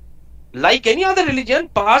law. Like any other religion,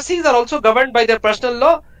 Parsis are also governed by their personal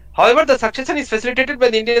law. However, the succession is facilitated by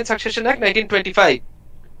the Indian Succession Act 1925.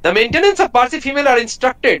 The maintenance of Parsi female are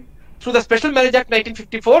instructed through the Special Marriage Act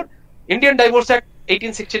 1954, Indian Divorce Act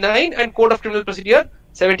 1869 and Code of Criminal Procedure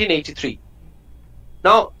 1783.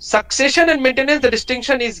 Now, succession and maintenance, the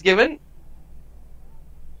distinction is given.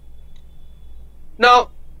 Now,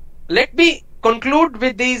 let me conclude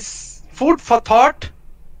with these food for thought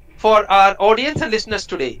for our audience and listeners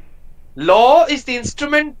today. Law is the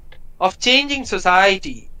instrument of changing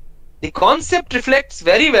society. The concept reflects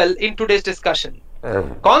very well in today's discussion.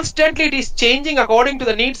 Constantly it is changing according to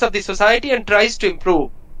the needs of the society and tries to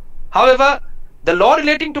improve. However, the law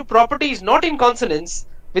relating to property is not in consonance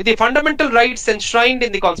with the fundamental rights enshrined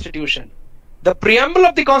in the Constitution. The preamble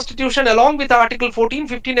of the Constitution, along with Article 14,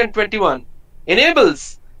 15 and 21,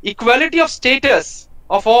 enables equality of status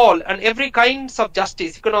of all and every kinds of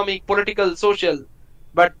justice, economic, political, social,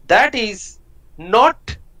 but that is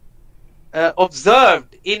not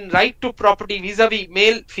observed in right to property vis-a-vis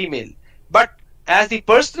male, female. But as the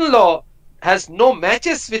personal law has no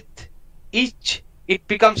matches with each, it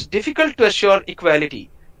becomes difficult to assure equality.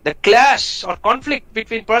 The clash or conflict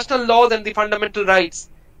between personal laws and the fundamental rights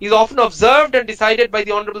is often observed and decided by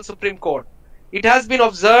the Honorable Supreme Court. It has been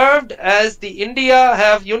observed as the India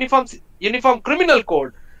have uniform criminal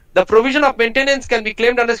code. The provision of maintenance can be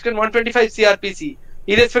claimed under Section 125 CRPC,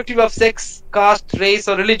 irrespective of sex, caste, race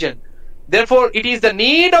or religion. Therefore, it is the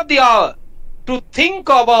need of the hour to think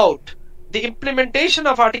about the implementation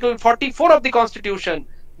of Article 44 of the Constitution,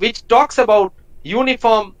 which talks about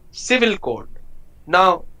uniform civil code.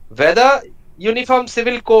 Now, whether uniform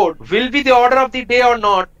civil code will be the order of the day or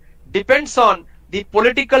not depends on the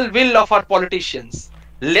political will of our politicians.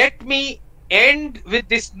 Let me end with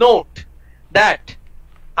this note that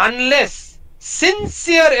unless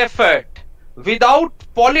sincere effort without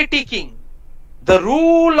politicking. The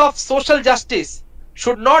rule of social justice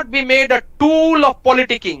should not be made a tool of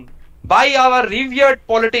politicking by our revered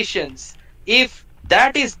politicians. If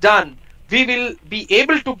that is done, we will be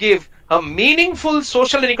able to give a meaningful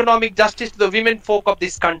social and economic justice to the women folk of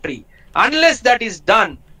this country. Unless that is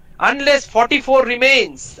done, unless 44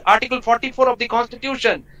 remains, Article 44 of the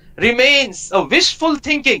Constitution remains a wishful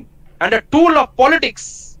thinking and a tool of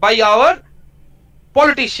politics by our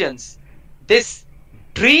politicians, this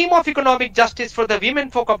dream of economic justice for the women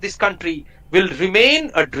folk of this country will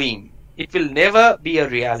remain a dream. It will never be a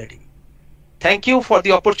reality. Thank you for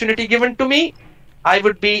the opportunity given to me. I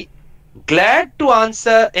would be glad to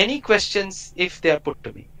answer any questions if they are put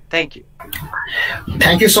to me. Thank you.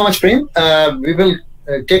 Thank you so much, Prem. We will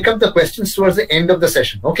take up the questions towards the end of the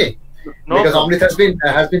session. Okay. No because problem.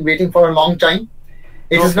 Amrit has been waiting for a long time.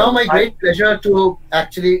 It is now my great pleasure to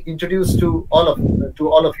actually introduce to all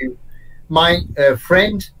of you my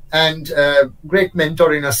friend and great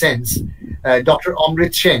mentor in a sense, Dr.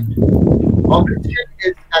 Amrit Sen. Amrit Sen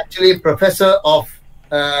is actually a professor of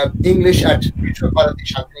English at Vishwa Bharati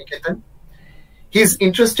Shantiniketan. He is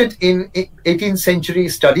interested in 18th century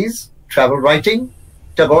studies, travel writing,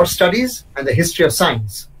 Tagore studies, and the history of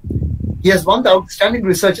science. He has won the Outstanding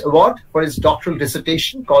Research Award for his doctoral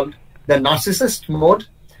dissertation called The Narcissist Mode,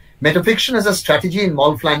 Metafiction as a Strategy in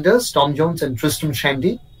Moll Flanders, Tom Jones and Tristram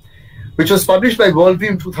Shandy, which was published by Worldview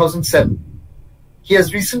in 2007. He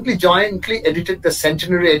has recently jointly edited the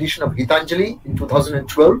centenary edition of Gitanjali in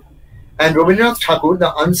 2012 and Rabindranath Tagore,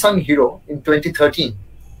 The Unsung Hero, in 2013,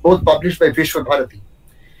 both published by Vishwa Bharati.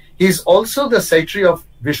 He is also the secretary of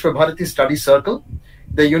Vishwa Bharati Study Circle,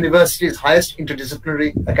 the university's highest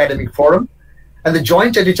interdisciplinary academic forum, and the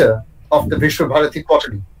joint editor of the Vishwa Bharati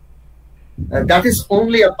Quarterly. That is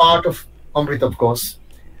only a part of Amrit, of course.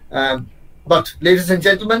 But ladies and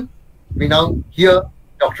gentlemen, we now hear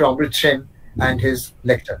Dr. Amrit Sen and his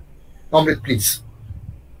lecture. Amrit, please.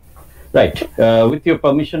 Right. With your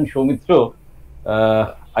permission, Soumitra,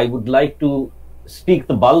 I would like to speak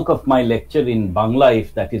the bulk of my lecture in Bangla,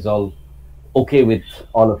 if that is all okay with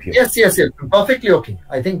all of you. Yes. Perfectly okay.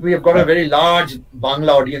 I think we have got a very large Bangla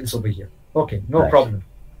audience over here. Okay, no problem.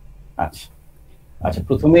 আচ্ছা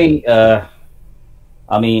প্রথমেই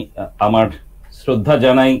আমি আমার শ্রদ্ধা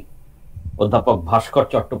জানাই অধ্যাপক ভাস্কর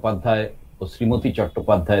চট্টোপাধ্যায় ও শ্রীমতী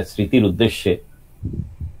চট্টোপাধ্যায়ের স্মৃতির উদ্দেশ্যে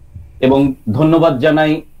এবং ধন্যবাদ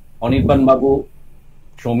জানাই অনির্বাণ বাবু,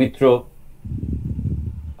 সৌমিত্র,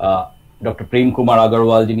 ডক্টর প্রেম কুমার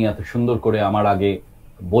আগরওয়াল, যিনি এত সুন্দর করে আমার আগে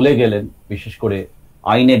বলে গেলেন, বিশেষ করে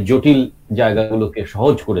আইনের জটিল জায়গাগুলোকে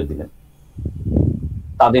সহজ করে দিলেন,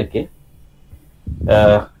 তাদেরকে।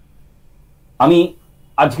 আমি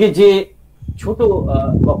আজকে যে ছোট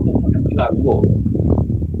বক্তব্যটা রাখবো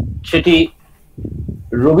সেটি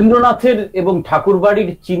রবীন্দ্রনাথের এবং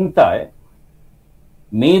ঠাকুরবাড়ির চিন্তায়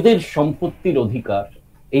মেয়েদের সম্পত্তির অধিকার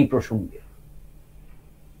এই প্রসঙ্গে।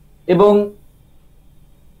 এবং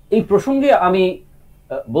এই প্রসঙ্গে আমি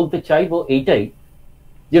বলতে চাইবো এইটাই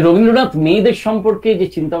যে রবীন্দ্রনাথ মেয়েদের সম্পর্কে যে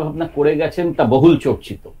চিন্তা ভাবনা করে গেছেন তা বহুল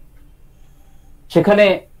চর্চিত। সেখানে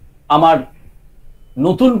আমার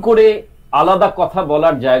নতুন করে আলাদা কথা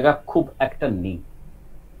বলার জায়গা খুব একটা নেই।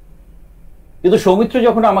 কিন্তু সৌমিত্র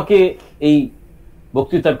যখন আমাকে এই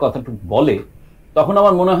বক্তৃতার কথাটুকু বলে, তখন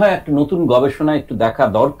আমার মনে হয় একটা নতুন গবেষণা একটু দেখা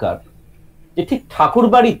দরকার যে ঠিক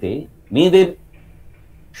ঠাকুরবাড়িতে মেয়েদের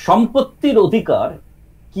সম্পত্তির অধিকার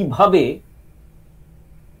কিভাবে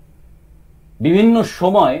বিভিন্ন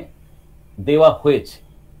সময় দেওয়া হয়েছে।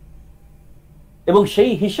 এবং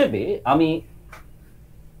সেই হিসেবে আমি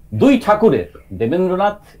দুই ঠাকুরের,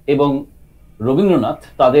 দেবেন্দ্রনাথ এবং রবীন্দ্রনাথ,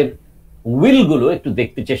 তাদের উইলগুলো একটু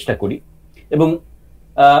দেখতে চেষ্টা করি। এবং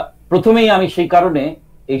প্রথমেই আমি সেই কারণে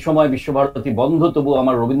এই সময় বিশ্বভারতী বন্ধ, তবু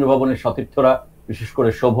আমার রবীন্দ্র ভবনের সতীর্থরা, বিশেষ করে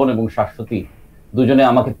শোভন এবং শাশ্বতী, দুজনে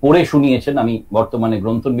আমাকে পড়ে শুনিয়েছেন। আমি বর্তমানে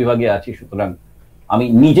গ্রন্থন বিভাগে আছি, সুতরাং আমি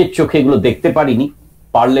নিজের চোখে এগুলো দেখতে পারিনি।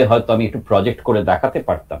 পারলে হয়তো আমি একটু প্রজেক্ট করে দেখাতে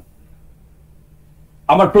পারতাম।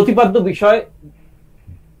 আমার প্রতিপাদ্য বিষয়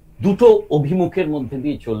দুটো অভিমুখের মধ্যে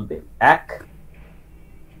দিয়ে চলবে। এক,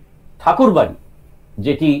 ঠাকুরবাড়ি,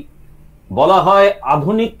 যেটি বলা হয়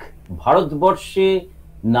আধুনিক ভারতবর্ষে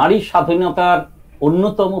নারী স্বাধীনতার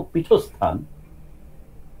অন্যতম পীঠস্থান,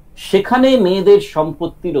 সেখানে মেয়েদের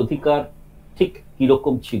সম্পত্তির অধিকার ঠিক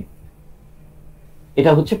কিরকম ছিল,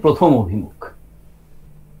 এটা হচ্ছে প্রথম অভিমুখ।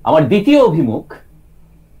 আমার দ্বিতীয় অভিমুখ,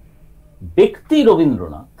 ব্যক্তি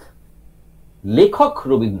রবীন্দ্রনাথ, লেখক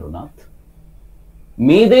রবীন্দ্রনাথ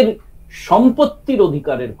মেয়েদের সম্পত্তির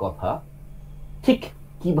অধিকারের কথা ঠিক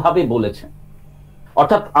কিভাবে বলেছেন।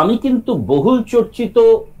 অর্থাৎ আমি কিন্তু বহুল চর্চিত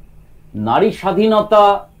নারী স্বাধীনতা,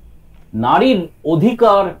 নারীর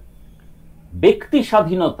অধিকার, ব্যক্তি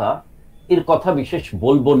স্বাধীনতা এর কথা বিশেষ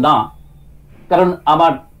বলবো না, কারণ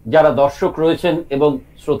আমার যারা দর্শক রয়েছেন এবং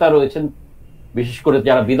শ্রোতা রয়েছেন, বিশেষ করে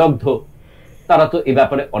যারা বিদগ্ধ, তারা তো এ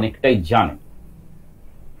ব্যাপারে অনেকটাই জানেন।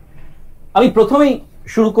 আমি প্রথমেই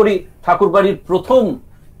শুরু করি ঠাকুরবাড়ির প্রথম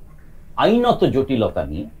আইনত জটিলতা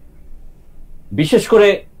নিয়ে, বিশেষ করে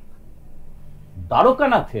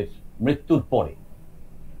দ্বারকানাথের মৃত্যুর পরে।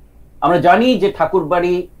 আমরা জানি যে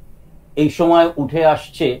ঠাকুরবাড়ি এই সময় উঠে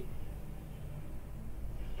আসছে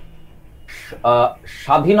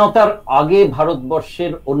স্বাধীনতার আগে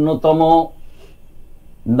ভারতবর্ষের অন্যতম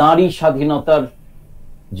নারী স্বাধীনতার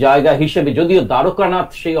জায়গা হিসেবে, যদিও দ্বারকানাথ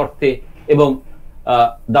সেই অর্থে এবং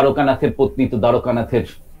দ্বারকানাথের পত্নী তো দ্বারকানাথের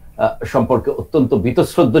সম্পর্কে অত্যন্ত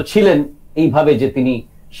বীতশ্রদ্ধ ছিলেন, এইভাবে যে তিনি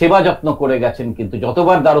সেবা যত্ন করে গেছেন, কিন্তু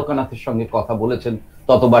যতবার দ্বারকানাথের সঙ্গে কথা বলেছেন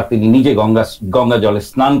ততবার তিনি নিজে গঙ্গা জলে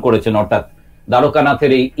স্নান করেছেন। অর্থাৎ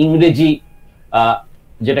দ্বারকানাথের এই ইংরেজি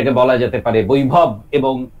যেটাকে বলা যেতে পারে বৈভব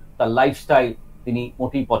এবং তার লাইফস্টাইল তিনি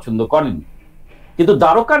মোটেই পছন্দ করেন। কিন্তু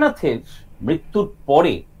দ্বারকানাথের মৃত্যুর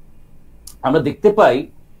পরে আমরা দেখতে পাই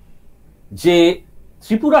যে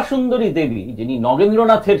ত্রিপুরা সুন্দরী দেবী, যিনি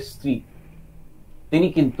নগেন্দ্রনাথের স্ত্রী, তিনি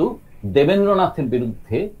কিন্তু দেবেন্দ্রনাথের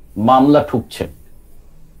বিরুদ্ধে মামলা ঠুকছেন।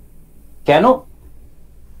 কেন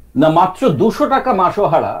না, মাত্র 200 টাকা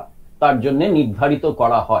মাসোহারা তার জন্য নির্ধারিত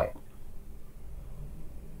করা হয়।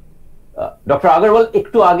 ডক্টর আগরওয়াল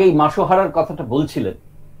একটু আগেই মাসোহারার কথাটা বলছিলেন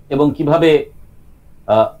এবং কিভাবে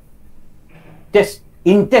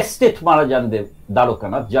ইনটেস্টেড মারা যান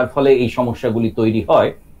দ্বারকানাথ, যার ফলে এই সমস্যাগুলি তৈরি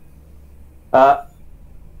হয়।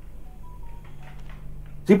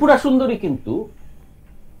 ত্রিপুরা সুন্দরী কিন্তু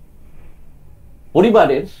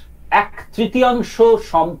পরিবারের 1/3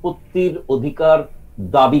 সম্পত্তির অধিকার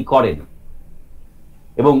দাবি করেন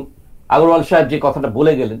এবং আগরওয়াল সাহেব যে কথাটা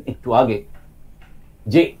বলে গেলেন একটু আগে,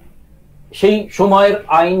 যে সেই সময়ের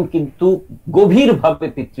আইন কিন্তু গভীরভাবে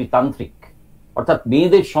পিতৃতান্ত্রিক, অর্থাৎ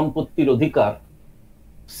মেয়েদের সম্পত্তির অধিকার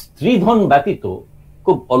স্ত্রীধন ব্যতীত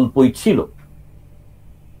খুব অল্পই ছিল।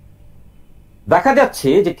 দেখা যাচ্ছে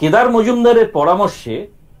যে কেদার মজুমদারের পরামর্শে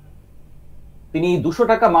তিনি 200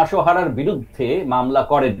 টাকা মাসোহারার বিরুদ্ধে মামলা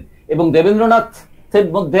করেন এবং দেবেন্দ্রনাথের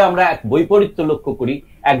মধ্যে আমরা এক বৈপরীত্য লক্ষ্য করি।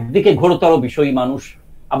 একদিকে ঘোরতর বিষয়ী মানুষ,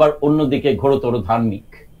 আবার অন্যদিকে ঘোরতর ধার্মিক।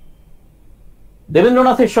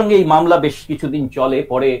 দেবেন্দ্রনাথের সঙ্গে এই মামলা বেশ কিছুদিন চলে,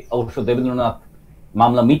 পরে অবশ্য দেবেন্দ্রনাথ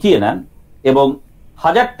মামলা মিটিয়ে নেন এবং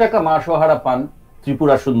 1000 টাকা মাসোহারা পান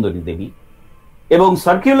ত্রিপুরা সুন্দরী দেবী এবং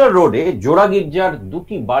সার্কুলার রোডে জোড়া গির্জার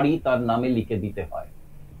 2টি বাড়ি তার নামে লিখে দিতে হয়।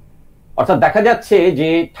 অর্থাৎ দেখা যাচ্ছে যে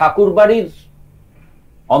ঠাকুরবাড়ির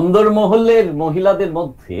অন্দরমহলের মহিলাদের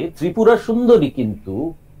মধ্যে ত্রিপুরা সুন্দরী কিন্তু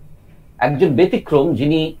একজন ব্যতিক্রম,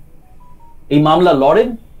 যিনি এই মামলা লড়েন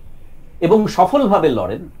এবং সফলভাবে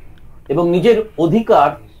লড়েন এবং নিজের অধিকার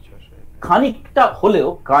খানিকটা হলেও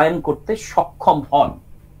কায়েম করতে সক্ষম হন।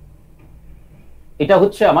 এটা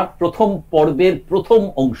হচ্ছে আমার প্রথম পর্বের প্রথম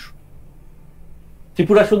অংশ।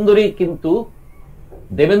 ত্রিপুরা সুন্দরী কিন্তু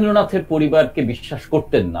দেবেন্দ্রনাথের পরিবারকে বিশ্বাস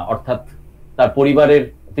করতেন না, অর্থাৎ তার পরিবারের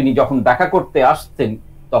তিনি যখন দেখা করতে আসতেন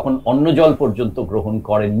তখন অন্ন জল পর্যন্ত গ্রহণ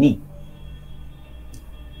করেননি।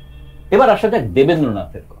 এবার আসা যাক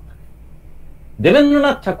দেবেন্দ্রনাথের কথা।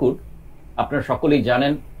 দেবেন্দ্রনাথ ঠাকুর আপনারা সকলেই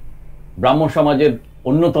জানেন ব্রাহ্ম সমাজের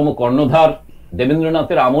অন্যতম কর্ণধার।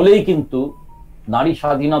 দেবেন্দ্রনাথের আমলেই কিন্তু নারী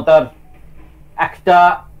স্বাধীনতার একটা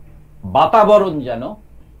বাতাবরণ যেন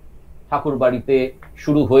ঠাকুর বাড়িতে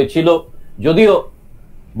শুরু হয়েছিল, যদিও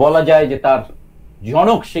বলা যায় যে তার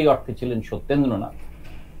জনক সেই অর্থে ছিলেন সত্যেন্দ্রনাথ।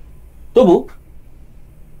 তবু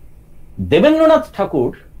দেবেন্দ্রনাথ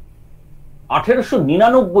ঠাকুর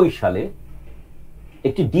 1899 সালে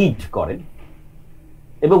একটি ডিড করেন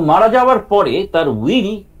এবং মারা যাওয়ার পরে তার উইল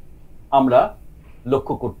আমরা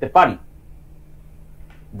লক্ষ্য করতে পারি।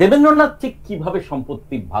 দেবেন্দ্রনাথ ঠিক কিভাবে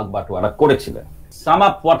সম্পত্তির ভাগ বাটোয়ারা করেছিলেন। Sum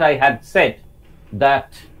up what I had said, that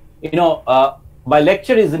my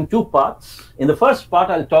lecture is in 2 parts. In the first part,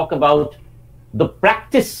 I'll talk about the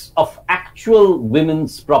practice of actual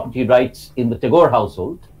women's property rights in the Tagore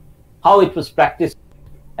household, how it was practiced,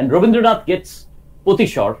 and Rabindranath gets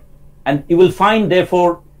Potishor, and you will find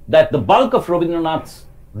therefore that the bulk of Rabindranath's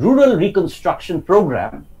rural reconstruction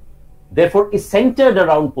program therefore is centered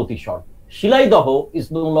around Potishor. Shilaidaho is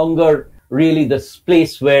no longer really this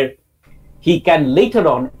place where he can later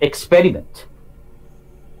on experiment.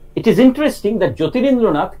 It is interesting that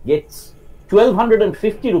Jyotirindranath gets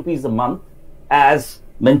 1250 rupees a month as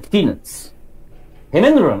maintenance.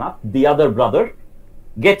 Hemendranath, the other brother,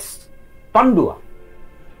 gets Pandua,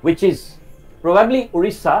 which is probably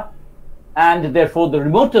Orissa and therefore the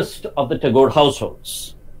remotest of the Tagore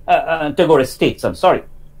households, Tagore estates, I'm sorry.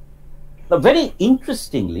 Now, very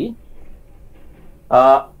interestingly,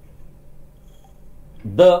 the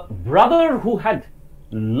brother who had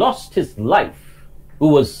lost his life, who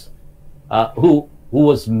was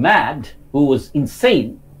mad, who was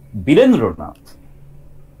insane, Birendranath,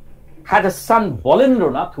 had a son,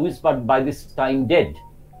 Bolendranath, who is by this time dead.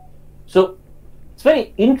 So it's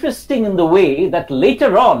very interesting in the way that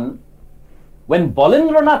later on, when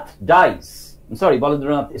Bolendranath dies,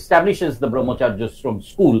 Bolendranath establishes the Brahmacharyashram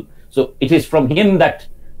school. So it is from him that,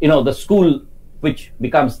 the school which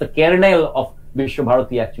becomes the kernel of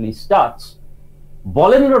Vishwabharati actually starts.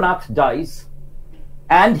 Bolendranath dies,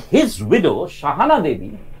 and his widow, Shahana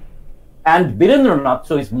Devi, and Birendranath,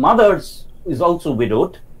 so his mother is also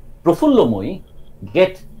widowed, Prafullamoi,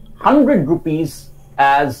 get 100 rupees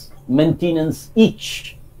as maintenance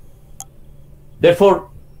each. Therefore,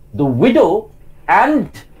 the widow and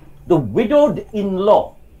the widowed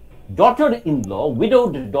in-law, daughter-in-law,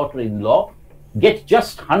 widowed daughter-in-law, get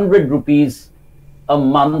just 100 rupees a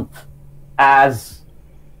month as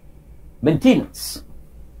maintenance.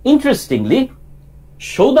 Interestingly,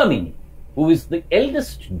 Shodamini, who is the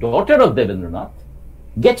eldest daughter of Devendranath,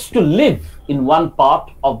 gets to live in one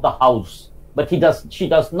part of the house, but she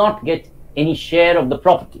does not get any share of the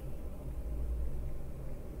property.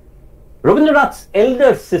 Rabindranath's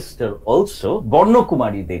elder sister also, Borno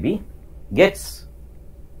Kumari Devi, gets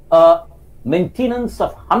a maintenance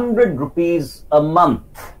of 100 rupees a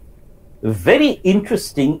month. Very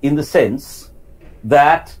interesting in the sense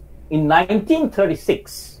that in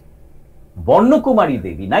 1936, Borno Kumari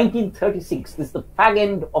Devi, 1936, this is the fag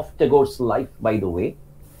end of Tagore's life, by the way.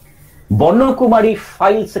 Borno Kumari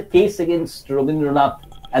files a case against Rabindranath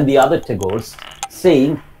and the other Tagores,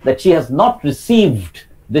 saying that she has not received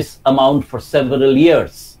this amount for several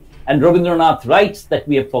years. And Rabindranath writes that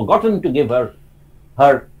we have forgotten to give her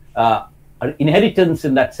her inheritance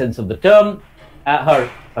in that sense of the term, her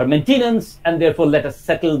maintenance, and therefore let us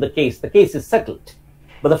settle the case. The case is settled.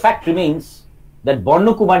 But the fact remains that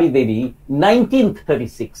Borno Kumari Devi,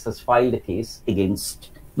 1936, has filed a case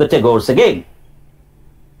against the Tagores again.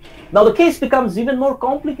 Now the case becomes even more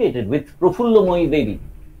complicated with Prafullamoi Devi.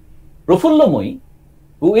 Prafullamoi,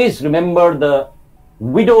 who is, remember, the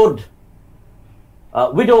widow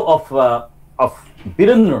of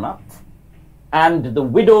Birendranath and the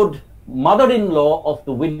widowed mother-in-law of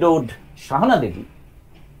the widowed Shahana Devi,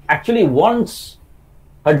 actually wants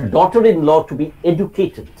her daughter-in-law to be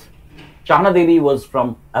educated. Shahana Devi was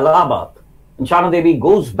from Allahabad, and Shahana Devi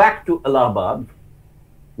goes back to Allahabad,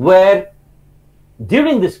 where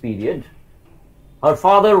during this period her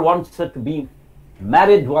father wants her to be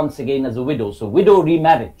married once again as a widow, so widow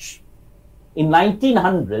remarriage. In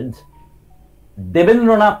 1900,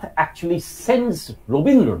 Devendranath actually sends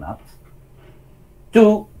Rabindranath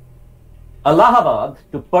to Allahabad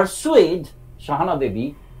to persuade Shahana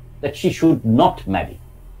Devi that she should not marry.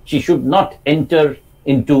 She should not enter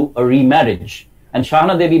into a remarriage. And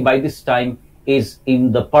Shahana Devi by this time is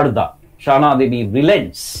in the Parda. Shahana Devi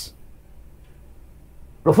relents.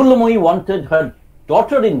 Prafullamoi wanted her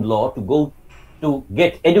daughter-in-law to go to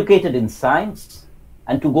get educated in science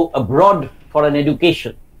and to go abroad for an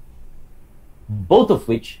education, both of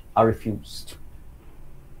which are refused.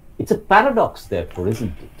 It's a paradox, therefore,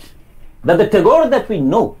 isn't it? That the Tagore that we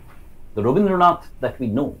know, the Rabindranath that we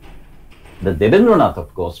know, the Devendranath,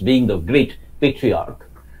 of course, being the great patriarch,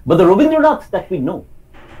 but the Rabindranath that we know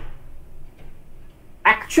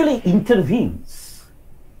actually intervenes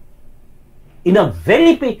in a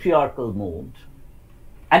very patriarchal mode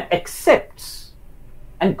and accepts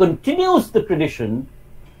and continues the tradition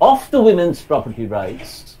of the women's property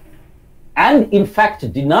rights, and in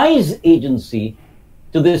fact denies agency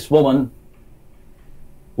to this woman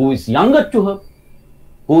who is younger to her,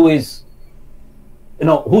 who is,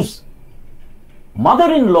 whose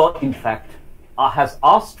mother-in-law, in fact, has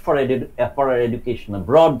asked for her education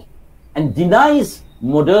abroad, and denies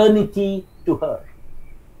modernity to her.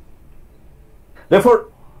 Therefore,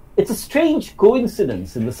 it's a strange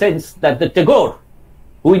coincidence in the sense that the Tagore,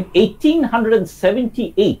 who in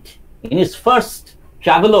 1878, in his first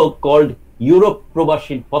travelogue called Europe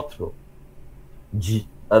Probashin Patro,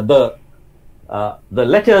 the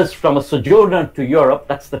letters from a sojourner to Europe,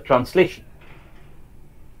 that's the translation,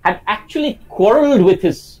 had actually quarreled with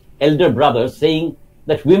his elder brother, saying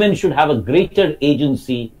that women should have a greater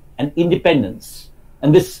agency and independence.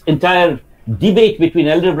 And this entire debate between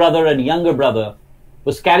elder brother and younger brother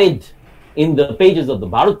was carried in the pages of the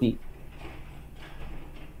Bharati,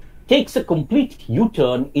 takes a complete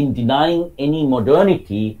U-turn in denying any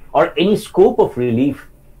modernity or any scope of relief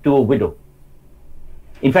to a widow.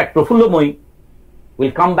 In fact, Prafullamoi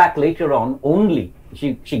will come back later on only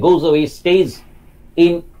she goes away, stays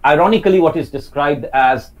in ironically what is described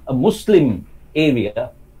as a Muslim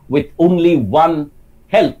area with only one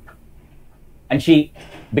help, and she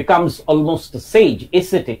becomes almost a sage,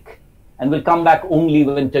 ascetic, and will come back only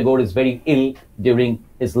when Tagore is very ill during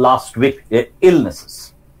his last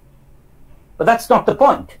illnesses. But that's not the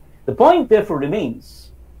point. The point therefore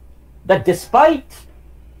remains that despite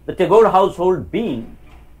the Tagore household being,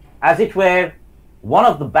 as it were, one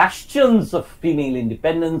of the bastions of female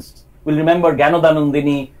independence, we'll remember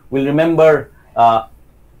Gyanodanandini, we'll remember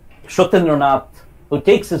Satyendranath, who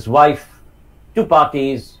takes his wife to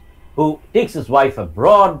parties, who takes his wife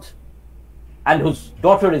abroad, and whose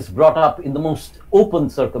daughter is brought up in the most open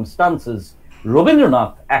circumstances.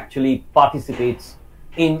 Rabindranath actually participates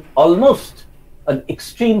in almost an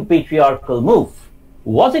extreme patriarchal move.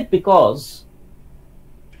 Was it because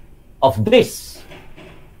of this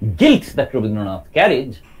guilt that Rabindranath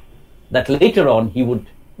carried that later on he would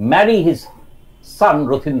marry his son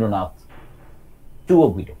Rathindranath to a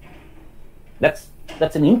widow? That's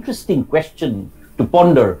an interesting question to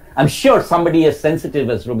ponder. I'm sure somebody as sensitive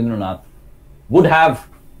as Rabindranath would have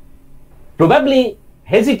probably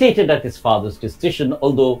hesitated at his father's decision,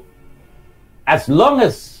 although as long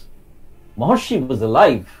as Maharishi was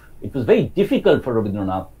alive, it was very difficult for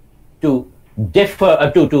Rabindranath to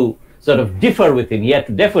to sort of differ with him. He had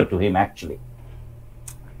to defer to him, actually.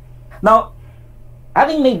 Now,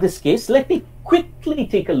 having made this case, let me quickly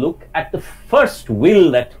take a look at the first will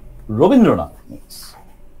that Rabindranath makes.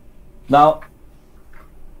 Now,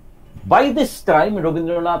 by this time,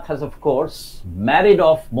 Rabindranath has, of course, married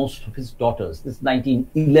off most of his daughters. This is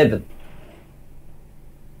 1911.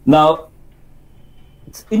 Now,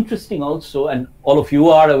 it's interesting also, and all of you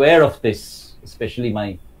are aware of this, especially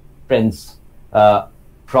my friends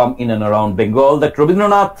from in and around Bengal, that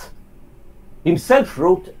Rabindranath himself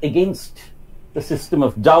wrote against the system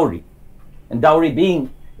of dowry, and dowry being,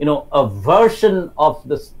 a version of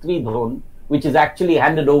the Stridhan, which is actually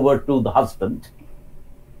handed over to the husband.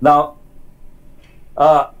 Now,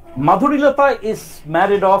 Madhurilata is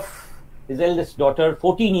married off his eldest daughter,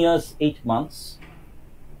 14 years, 8 months,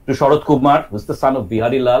 to Sharat Kumar, who is the son of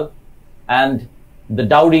Bihari Lal, and the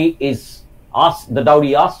dowry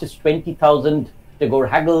asked is 20,000. Tagore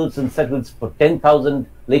haggles and settles for 10,000,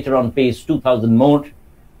 later on pays 2,000 more.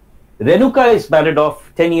 Renuka is married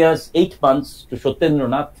off 10 years, 8 months to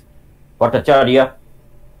Satyendranath Bhattacharya.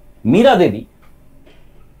 Meera Devi,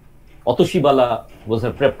 Atoshibala was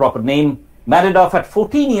her proper name, married off at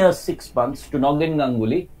 14 years, 6 months to Nogin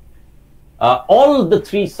Ganguly. All the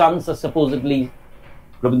 3 sons are supposedly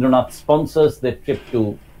Rabindranath sponsors their trip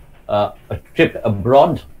to a trip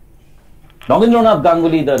abroad. Nagendranath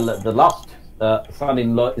Ganguly, the last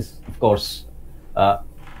son-in-law, is of course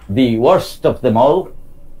the worst of them all.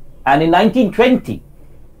 And in 1920,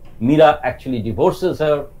 Meera actually divorces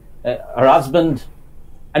her husband,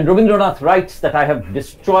 and Rabindranath writes that I have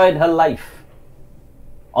destroyed her life.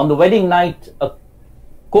 On the wedding night, a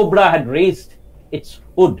cobra had raised its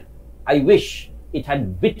hood. I wish it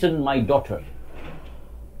had bitten my daughter.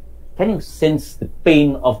 Can you sense the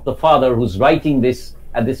pain of the father who's writing this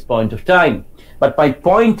at this point of time? But my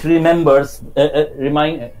point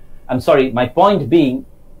my point being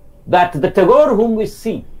that the Tagore whom we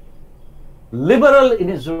see, liberal in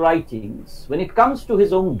his writings, when it comes to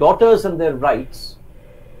his own daughters and their rights,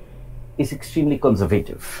 is extremely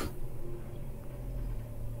conservative.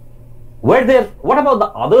 What about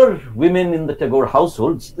the other women in the Tagore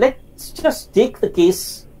households? Let's just take the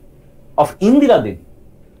case of Indira Devi.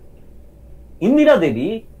 Indira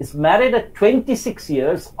Devi is married at 26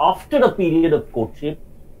 years after a period of courtship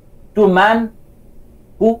to a man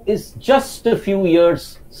who is just a few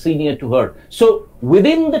years senior to her. So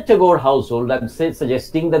within the Tagore household, I'm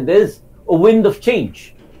suggesting that there's a wind of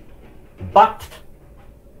change. But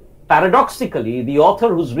paradoxically, the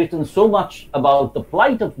author who's written so much about the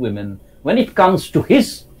plight of women when it comes to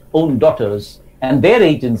his own daughters and their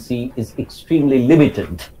agency is extremely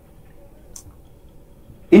limited.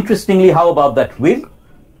 Interestingly, how about that will?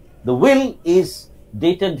 The will is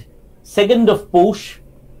dated 2nd of Posh,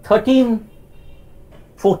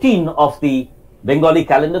 1314 of the Bengali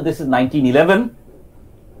calendar. This is 1911.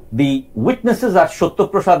 The witnesses are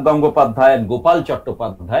Satyaprasad Gangopadhyay and Gopal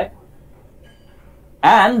Chattopadhyay.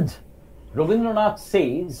 And Rabindranath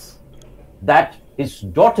says that his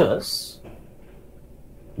daughters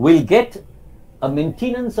will get a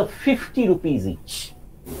maintenance of 50 rupees each.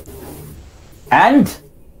 And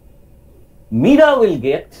Meera will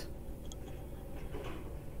get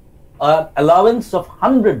an allowance of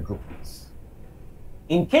 100 rupees.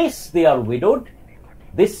 In case they are widowed,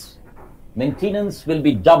 this maintenance will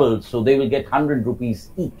be doubled, so they will get 100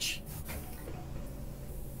 rupees each.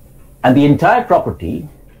 And the entire property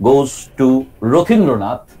goes to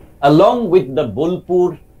Rathindranath along with the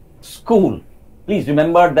Bolpur school. Please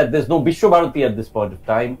remember that there's no Vishwabharati at this point of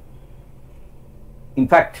time. In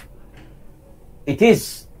fact, it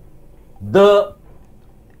is the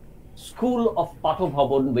school of Patho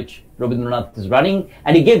Bhavan which Rabindranath is running,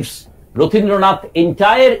 and he gives Rathindranath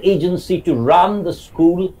entire agency to run the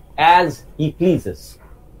school as he pleases.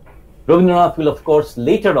 Rabindranath will, of course,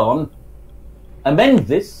 later on amend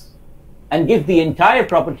this and give the entire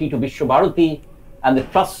property to Vishwabharati and the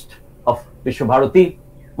trust of Vishwabharati,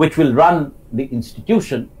 which will run the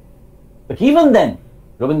institution. But even then,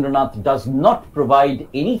 Rabindranath does not provide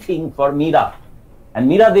anything for Meera. And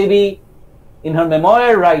Meera Devi, in her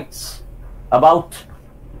memoir, writes about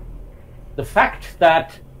the fact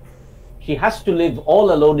that she has to live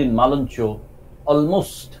all alone in Malancho,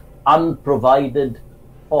 almost unprovided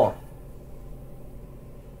for.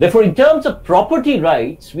 Therefore, in terms of property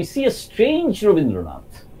rights, we see a strange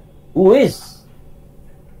Rabindranath who is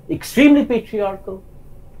extremely patriarchal,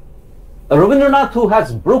 a Rabindranath who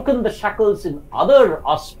has broken the shackles in other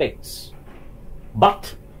aspects,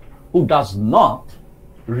 but who does not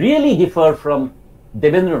really differ from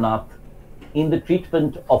Devendranath in the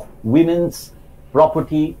treatment of women's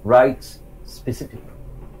property rights specifically.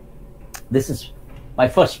 This is my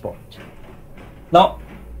first point. Now,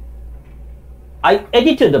 I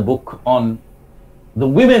edited a book on the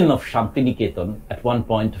women of Shantiniketan at one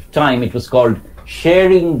point of time. It was called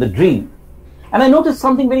Sharing the Dream. And I noticed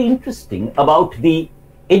something very interesting about the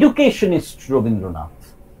educationist Rabindranath.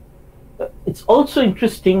 It's also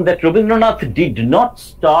interesting that Rabindranath did not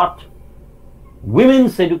start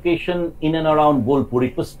women's education in and around Bolpur.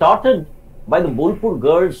 It was started by the Bolpur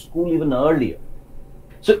girls' school even earlier.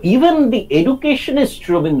 So even the educationist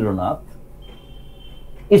Rabindranath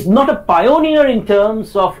is not a pioneer in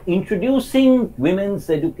terms of introducing women's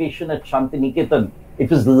education at Shantiniketan. It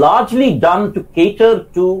was largely done to cater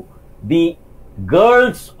to the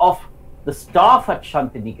girls of the staff at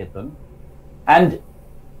Shantiniketan. And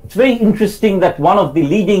it's very interesting that one of the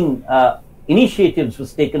leading initiatives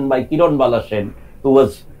was taken by Kiranbala Sen, who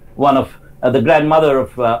was one of the grandmother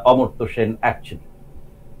of Amartya Sen actually.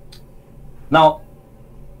 Now,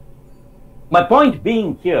 my point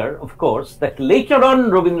being here, of course, that later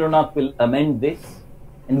on Rabindranath will amend this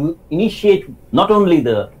and will initiate not only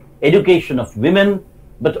the education of women,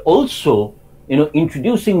 but also,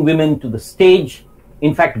 introducing women to the stage.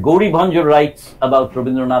 In fact, Gauri Bhanjar writes about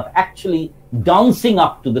Rabindranath actually dancing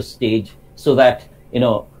up to the stage, so that,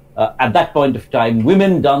 at that point of time,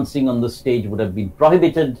 women dancing on the stage would have been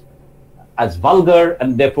prohibited as vulgar,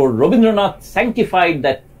 and therefore Rabindranath sanctified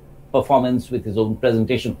that performance with his own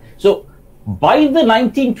presentation. So, by the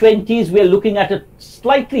 1920s, we are looking at a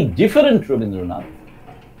slightly different Rabindranath.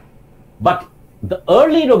 But the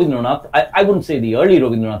early Rabindranath, I wouldn't say the early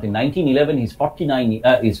Rabindranath, in 1911,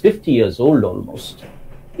 he's 50 years old almost,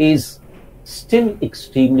 is still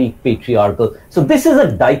extremely patriarchal. So this is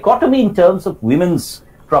a dichotomy in terms of women's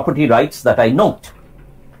property rights that I note.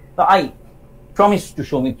 Now, I promised to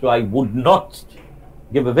Soumitra I would not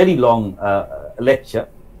give a very long lecture,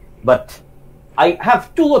 but I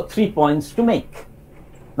have 2 or 3 points to make.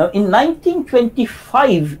 Now, in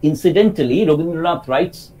 1925, incidentally, Rabindranath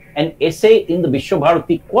writes an essay in the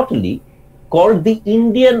Vishwabharati Quarterly called The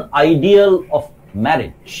Indian Ideal of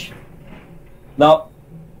Marriage. Now,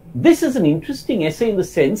 this is an interesting essay in the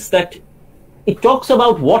sense that it talks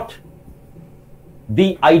about what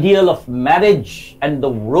the ideal of marriage and the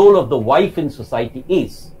role of the wife in society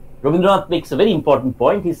is. Rabindranath makes a very important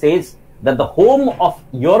point. He says that the home of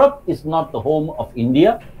Europe is not the home of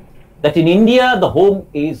India, that in India the home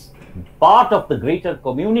is part of the greater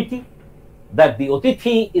community, that the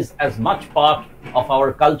Atithi is as much part of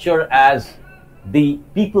our culture as the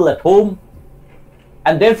people at home,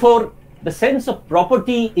 and therefore the sense of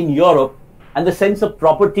property in Europe and the sense of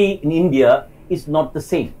property in India is not the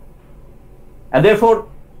same. And therefore,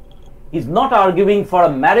 he's not arguing for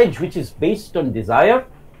a marriage which is based on desire,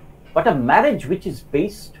 but a marriage which is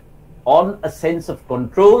based on a sense of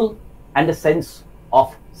control and a sense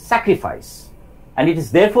of sacrifice. And it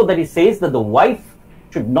is therefore that he says that the wife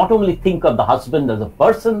should not only think of the husband as a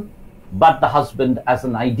person, but the husband as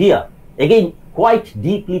an idea. Again, quite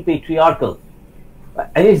deeply patriarchal.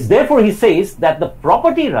 And it is therefore he says that the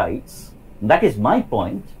property rights, that is my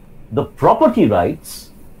point, the property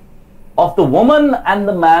rights of the woman and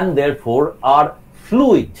the man therefore are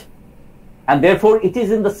fluid. And therefore it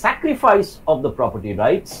is in the sacrifice of the property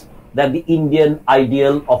rights that the Indian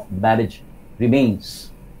ideal of marriage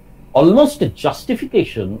remains. almost a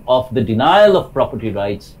justification of the denial of property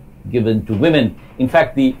rights given to women. In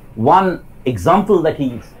fact, the one example that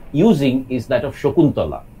he's using is that of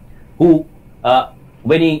Shakuntala, who,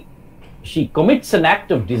 when she commits an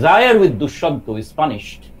act of desire with Dushyanto, is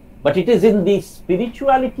punished, but it is in the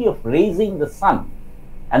spirituality of raising the son,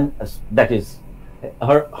 and that is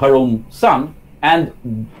her own son, and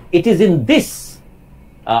it is in this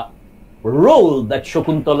role that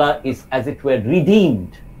Shakuntala is, as it were,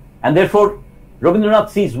 redeemed. And therefore, Rabindranath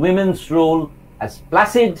sees women's role as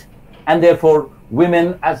placid, and therefore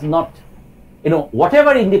women as not,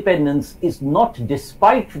 whatever independence is not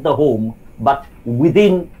despite the home, but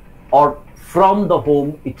within or from the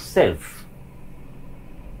home itself.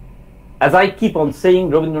 As I keep on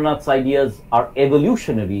saying, Rabindranath's ideas are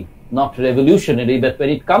evolutionary, not revolutionary, but when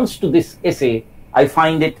it comes to this essay, I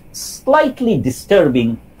find it slightly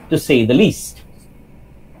disturbing, to say the least.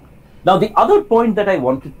 Now, the other point that I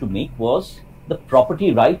wanted to make was the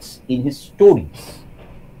property rights in his stories.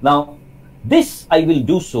 Now, this I will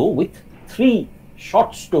do so with 3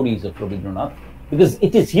 short stories of Rabindranath, because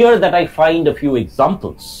it is here that I find a few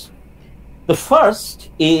examples. The first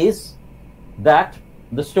is that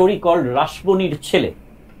the story called Rashbonir Chele,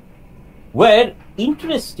 where,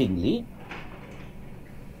 interestingly,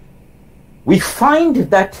 we find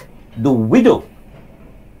that the widow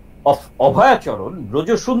of Abhayacharan,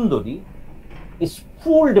 Brajasundari, is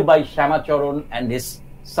fooled by Shamacharan and his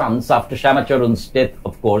sons. After Shamacharan's death,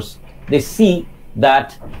 of course, they see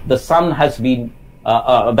that the son has been,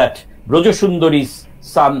 that Brajasundari's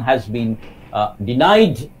son has been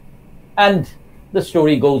denied, and the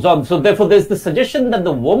story goes on. So therefore, there's the suggestion that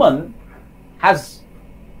the woman has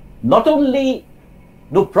not only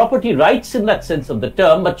no property rights in that sense of the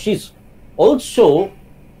term, but she's also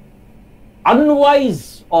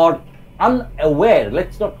unwise or unaware,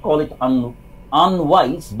 let's not call it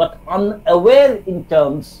unwise, but unaware in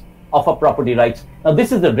terms of her property rights. Now,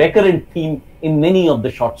 this is a recurrent theme in many of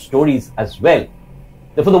the short stories as well.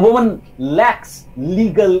 Therefore, the woman lacks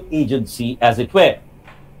legal agency, as it were.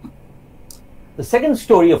 The second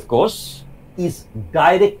story, of course, is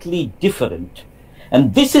directly different.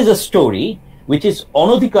 And this is a story which is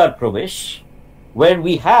Anodhikar Pravesh, where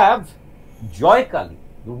we have Joykali,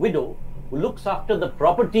 the widow, who looks after the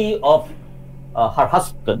property of her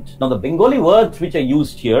husband. Now, the Bengali words which are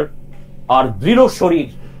used here are Dridho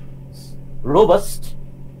Shorir, robust,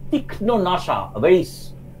 Tikno Nasha, a very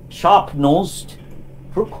sharp-nosed,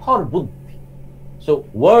 Prokhor Buddhi. So,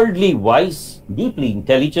 worldly wise, deeply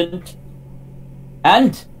intelligent,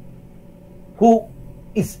 and who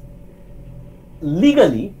is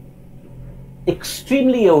legally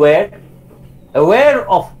extremely aware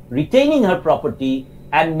of retaining her property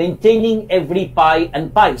and maintaining every pie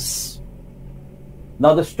and pice.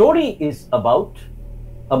 Now, the story is about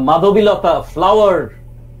a Madhavilata flower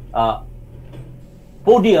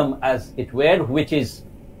podium, as it were, which is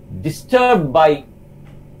disturbed by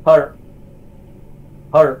her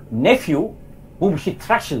nephew, whom she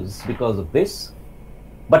thrashes because of this.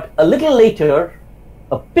 But a little later,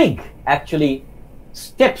 a pig actually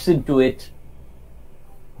steps into it,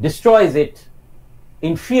 destroys it,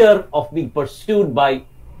 in fear of being pursued by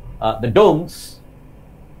the domes,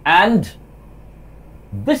 and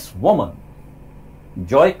this woman,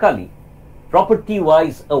 Joykali,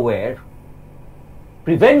 property-wise aware,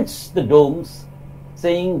 prevents the domes,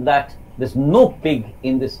 saying that there's no pig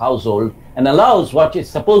in this household, and allows what is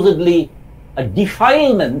supposedly a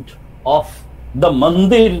defilement of the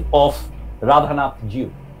mandir of Radhanath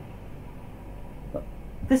Ji.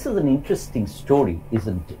 This is an interesting story,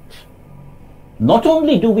 isn't it? Not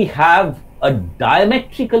only do we have a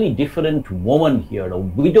diametrically different woman here, a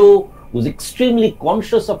widow who's extremely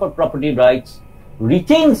conscious of her property rights,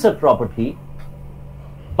 retains her property,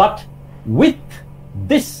 but with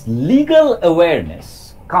this legal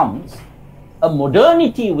awareness comes a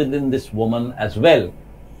modernity within this woman as well,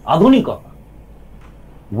 adhunikata,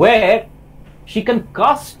 where she can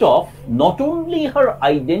cast off not only her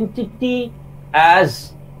identity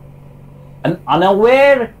as an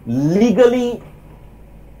unaware, legally,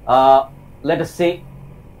 let us say,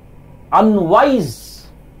 unwise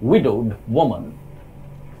widowed woman,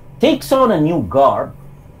 takes on a new garb,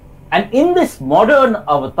 and in this modern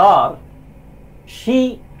avatar,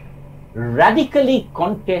 she radically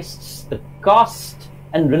contests the caste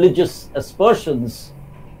and religious aspersions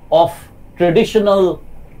of traditional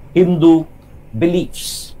Hindu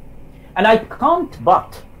beliefs. And I can't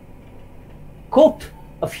but quote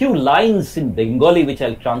a few lines in Bengali, which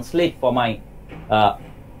I'll translate for my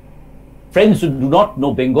friends who do not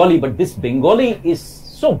know Bengali, but this Bengali is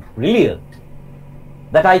so brilliant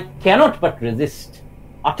that I cannot but resist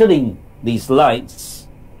uttering these lines,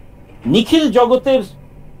 নিখিল জগতের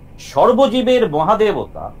সর্বজীবের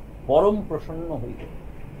মহাদেবতা পরম প্রসন্ন হইল,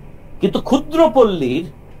 কিন্তু ক্ষুদ্রপল্লীর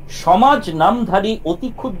সমাজ নামধারী অতি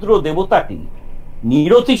ক্ষুদ্র দেবতাটি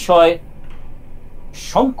নিরতিশয়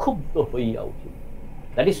সংক্ষুব্ধ হইয়া উঠিল।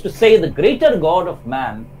 That is to say, the greater God of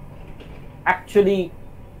man actually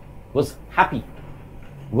was happy,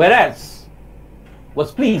 was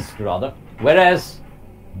pleased rather, whereas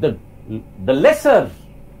the lesser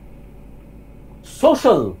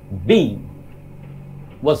social being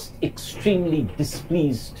was extremely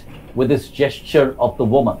displeased with this gesture of the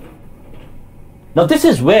woman. Now this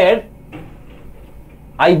is where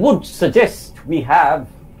I would suggest we have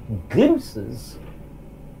glimpses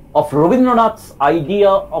of Rabindranath's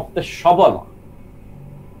idea of the Shabala.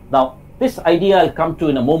 Now this idea I'll come to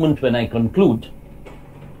in a moment when I conclude.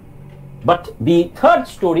 But the third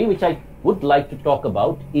story which I would like to talk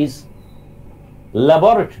about is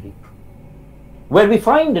laboratory, where we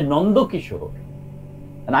find Nanda Kishore,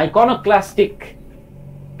 an iconoclastic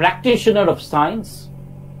practitioner of science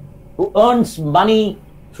who earns money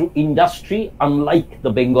through industry, unlike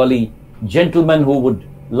the Bengali gentleman who would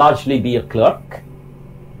largely be a clerk.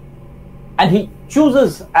 And he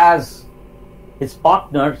chooses as his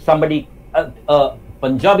partner somebody, a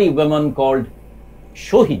Punjabi woman called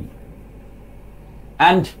Shohini,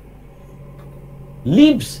 and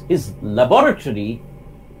leaves his laboratory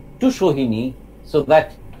to Shohini so that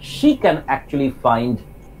she can actually find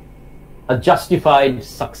a justified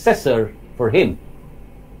successor for him.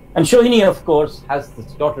 And Shohini, of course, has this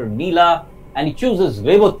daughter Neela, and he chooses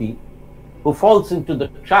Revati, who falls into the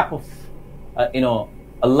trap of,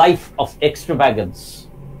 a life of extravagance,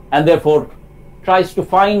 and therefore tries to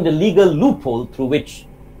find a legal loophole through which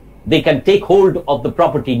they can take hold of the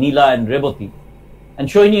property, Neela and Revati. And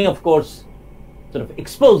Shohini, of course, sort of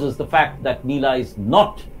exposes the fact that Neela is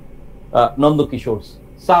not Nanda Kishore's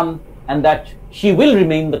son, and that she will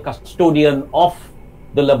remain the custodian of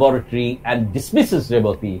the laboratory, and dismisses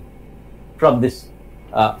Revati from this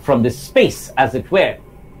space, as it were.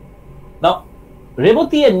 Now,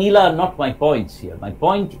 Revati and Neela are not my points here. My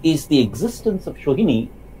point is the existence of Shohini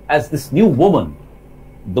as this new woman,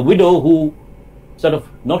 the widow who sort of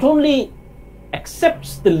not only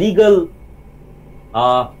accepts the legal,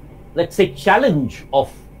 let's say, challenge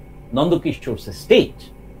of Nanda Kishore's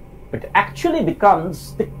estate, but actually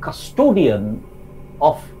becomes the custodian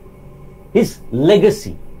of his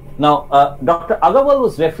legacy. Now, Dr. Agarwal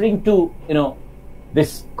was referring to,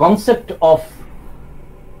 this concept of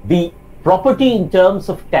the property in terms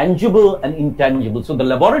of tangible and intangible. So the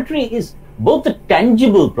laboratory is both a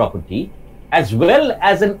tangible property as well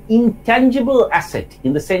as an intangible asset,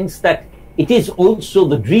 in the sense that it is also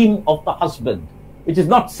the dream of the husband, which is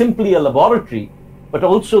not simply a laboratory, but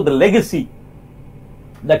also the legacy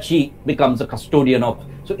that she becomes a custodian of.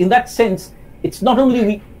 So in that sense, it's not only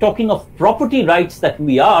we talking of property rights that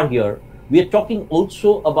we are here, we are talking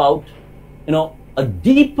also about, a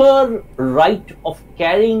deeper right of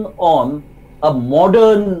carrying on a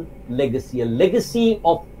modern legacy, a legacy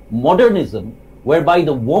of modernism, whereby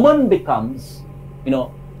the woman becomes,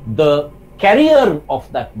 the carrier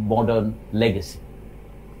of that modern legacy.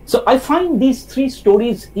 So I find these three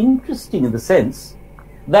stories interesting in the sense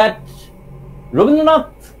that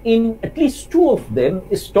Rabindranath, in at least two of them,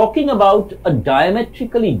 is talking about a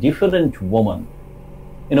diametrically different woman,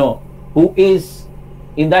 who is,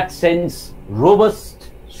 in that sense,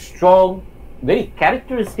 robust, strong. Very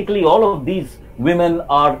characteristically, all of these women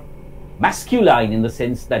are masculine in the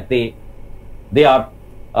sense that they have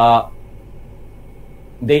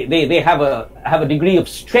a degree of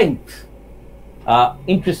strength.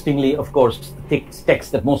 Interestingly, of course, the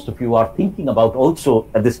text that most of you are thinking about also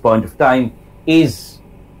at this point of time is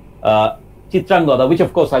Chitrangada, which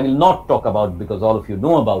of course I will not talk about because all of you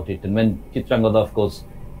know about it. And when Chitrangada, of course,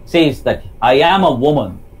 says that I am a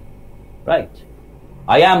woman, right?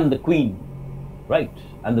 I am the queen, right?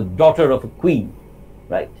 And the daughter of a queen,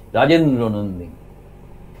 right? Rajendra Nandini.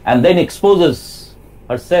 And then exposes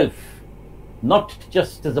herself not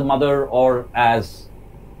just as a mother or as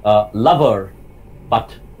a lover,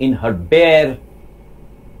 but in her bare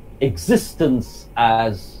existence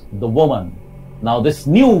as the woman. Now, this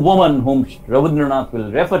new woman whom Rabindranath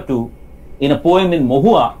will refer to in a poem in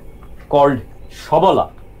Mohua called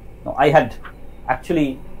Shabala. Now, I had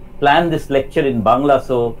actually planned this lecture in Bangla,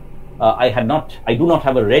 so I do not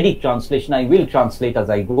have a ready translation. I will translate as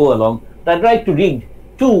I go along. But I'd like to read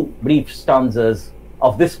two brief stanzas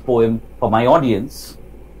of this poem for my audience.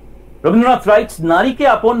 Rabindranath writes, Narike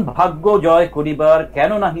apon bhagyo joy koribar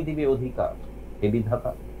keno nahi dibe odhikar he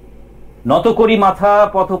bidhata noto kori matha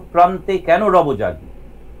potho prante keno rabo jagi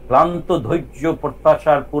ক্লান্ত ধৈর্য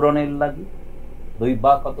প্রত্যাশার পূরণের লাগি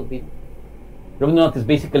দৈবা কতদিন. Rabindranath is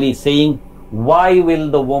basically saying, why will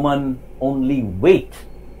the woman only wait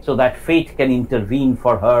so that fate can intervene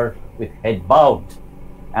for her with head bowed,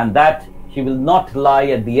 and that she will not lie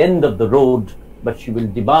at the end of the road, but she will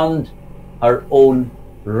demand her own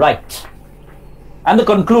right. And the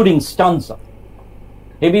concluding stanza,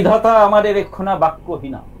 He vidhata amare rekhona bakko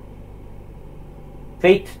hina.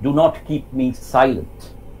 Fate, do not keep me silent.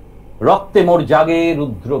 Rokte mor jage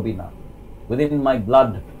rudro bina. Within my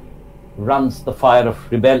blood runs the fire of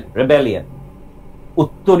rebellion.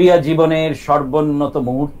 Uttoriya জীবনের সর্বোন্নত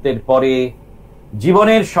মুহূর্তের পরে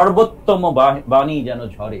জীবনের সর্বোত্তম বাণী যেন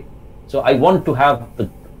ঝরে. So I want to have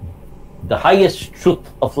the highest truth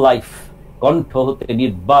of life কণ্ঠ হতে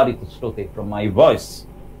নির্বারিত স্রোতে from my voice.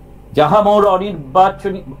 যাহা মোর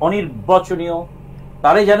অনির্বাচনীয়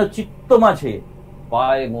তারে যেন চিত্ত মাঝে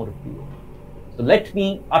পায় মোর প্রিয়. So let me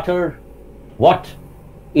utter what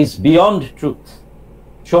is beyond truth.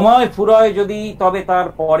 সময় ফুরায় যদি তবে তার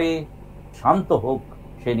পরে শান্ত হোক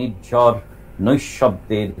সে নির্ঝর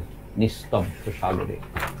নৈশব্দের নিস্তব্ধ সাগরে.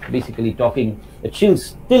 Basically talking that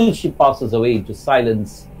till she passes away into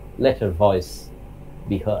silence, let her voice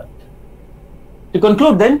be heard. To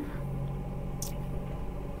conclude then,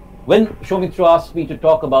 when Soumitra asked me to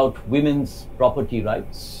talk about women's property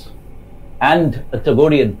rights and a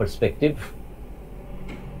Tagorean perspective,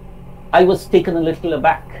 I was taken a little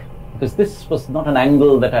aback because this was not an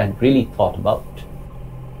angle that I had really thought about.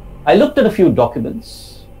 I looked at a few documents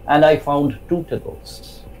and I found two Tagores.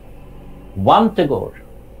 One Tagore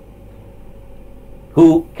who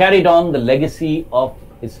carried on the legacy of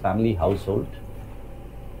his family household,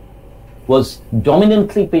 was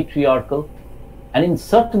dominantly patriarchal and in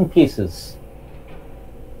certain cases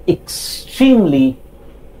extremely,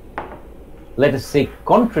 let us say,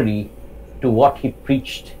 contrary to what he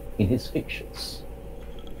preached in his fictions.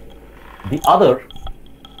 The other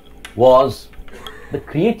was the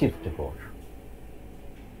creative Tagore,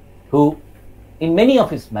 who in many of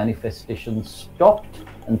his manifestations talked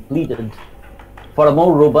and pleaded for a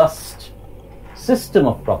more robust system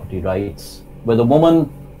of property rights where the woman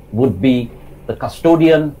would be the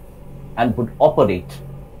custodian and would operate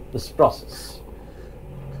this process.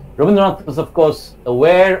 Rabindranath was, of course,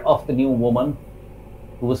 aware of the new woman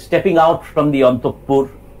who was stepping out from the Antapur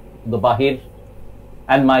to the Bahir,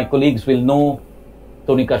 and my colleagues will know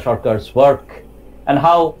Kanika Sarkar's work and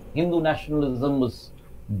how Hindu nationalism was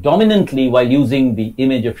dominantly, while using the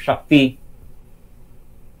image of Shakti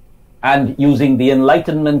and using the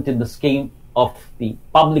enlightenment in the scheme of the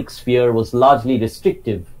public sphere, was largely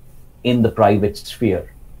restrictive in the private sphere.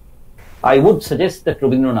 I would suggest that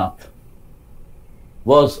Rabindranath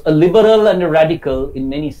was a liberal and a radical in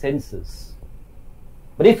many senses.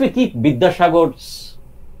 But if we keep Vidyasagar's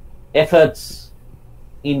efforts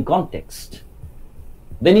in context,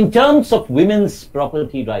 then in terms of women's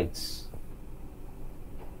property rights,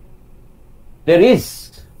 there is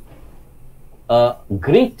a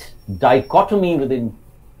great dichotomy within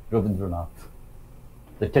Rabindranath.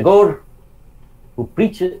 The Tagore who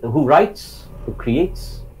preaches, who writes, who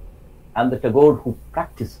creates, and the Tagore who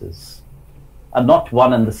practices are not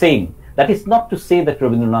one and the same. That is not to say that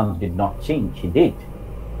Rabindranath did not change, he did.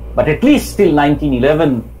 But at least till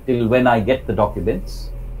 1911, till when I get the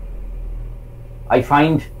documents, I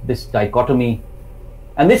find this dichotomy,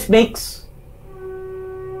 and this makes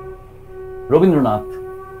Rabindranath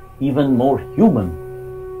even more human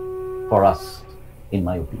for us, in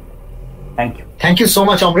my opinion. Thank you. Thank you so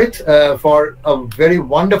much, Amrit, for a very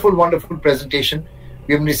wonderful, wonderful presentation.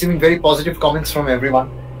 We have been receiving very positive comments from everyone.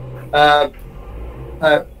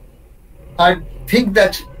 I think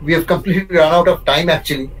that we have completely run out of time,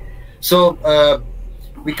 actually. So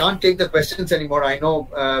we can't take the questions anymore. I know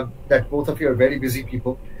that both of you are very busy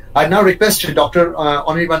people. I now request Dr.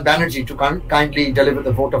 Anirban Banerjee to kindly deliver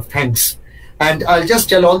the vote of thanks. And I'll just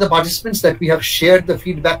tell all the participants that we have shared the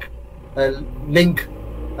feedback link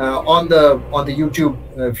on the YouTube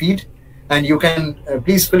feed, and you can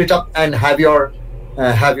please fill it up and have your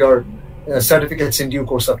certificates in due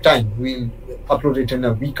course of time. We'll upload it in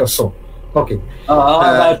a week or so. Okay.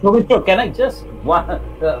 Can I just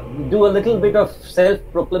do a little bit of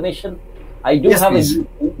self-proclamation? I do have please. A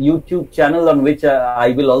YouTube channel on which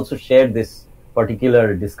I will also share this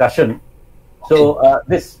particular discussion. So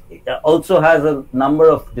this also has a number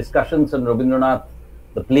of discussions on Rabindranath,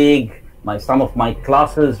 the plague, some of my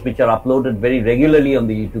classes which are uploaded very regularly on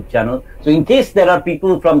the YouTube channel. So in case there are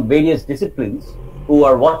people from various disciplines who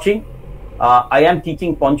are watching, I am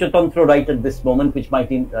teaching Panchatantra right at this moment, which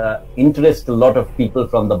might interest a lot of people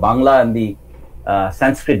from the Bangla and the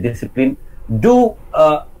Sanskrit discipline. Do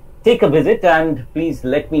take a visit, and please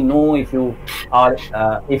let me know if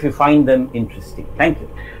you find them interesting. Thank you.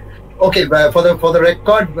 Okay, for the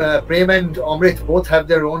record, Prem and Amrit both have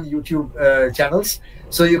their own YouTube channels,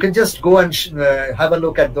 so you can just go and have a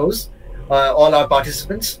look at those, all our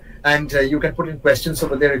participants, and you can put in questions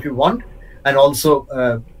over there if you want, and also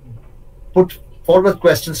put forward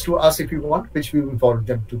questions to us if you want, which we will forward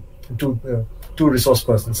them to resource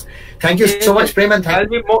persons. Thank you so much, Prem, and I'll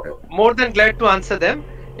be more than glad to answer them.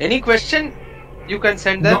 Any question, you can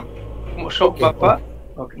send them. No.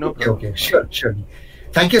 Okay, no problem. Okay, sure.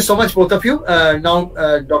 Thank you so much, both of you. Now,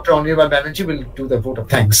 Dr. Anirban Banerjee will do the vote of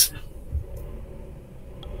thanks.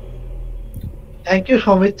 Thank you,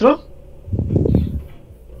 Soumitra.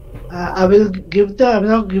 I will give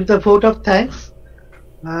the vote of thanks.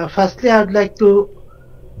 Firstly, I would like to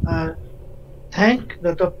thank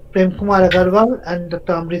Dr. Prem Kumar Agarwal and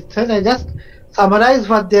Dr. Amrit Sen. I just summarize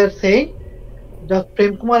what they are saying. Dr.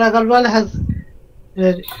 Prem Kumar Agarwal has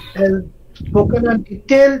spoken in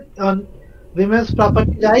detail on women's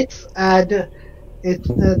property rights and it's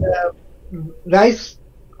the rights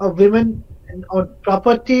of women on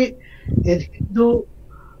property in Hindu,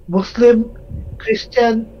 Muslim,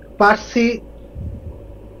 Christian, Parsi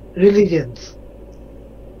religions.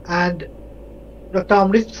 And Dr.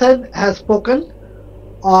 Amrit Sen has spoken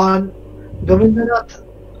on Rabindranath's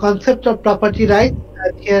concept of property rights,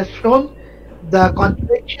 and he has shown the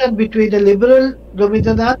contradiction between the liberal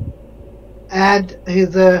Rabindranath and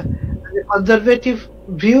his conservative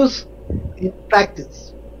views in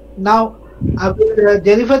practice. Now, I will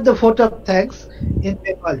deliver the vote of thanks in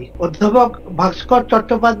Bengali. অধ্যাপক ভাস্কর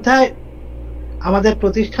চট্টোপাধ্যায় আমাদের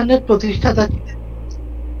প্রতিষ্ঠানের প্রতিষ্ঠাতা ছিলেন।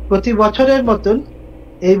 প্রতি বছরের মতন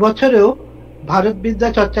এই বছরেও ভারত বিদ্যা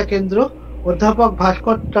চর্চা কেন্দ্র অধ্যাপক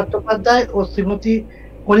ভাস্কর চট্টোপাধ্যায় ও শ্রীমতী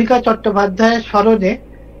কণিকা চট্টোপাধ্যায়ের স্মরণে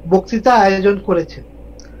বক্তৃতা আয়োজন করেছে।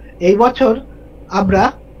 এই বছর আমরা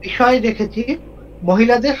বিষয় রেখেছি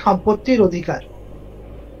মহিলাদের সম্পত্তির অধিকার।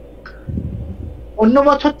 অন্য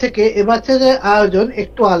বছর থেকে এবছরের আয়োজন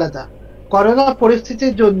একটু আলাদা। করোনা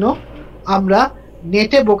পরিস্থিতির জন্য আমরা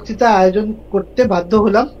নেটে বক্তৃতা আয়োজন করতে বাধ্য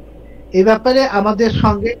হলাম। এই ব্যাপারে আমাদের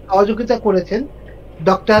সঙ্গে সহযোগিতা করেছেন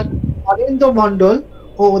ডক্টর অরিন্দ মণ্ডল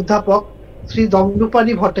ও অধ্যাপক শ্রী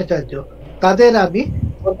দণ্ডপাণি ভট্টাচার্য। তাদের আমি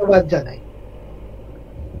ধন্যবাদ জানাই।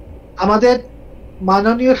 আমাদের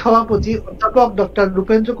মাননীয় সভাপতি অধ্যাপক ডক্টর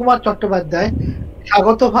রূপেন্দ্র কুমার চট্টোপাধ্যায়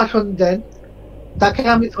স্বাগত ভাষণ দেন, তাকে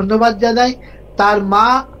আমি ধন্যবাদ জানাই। তার মা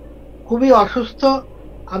খুবই অসুস্থ,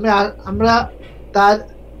 আমরা তার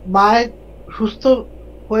মায়ের সুস্থ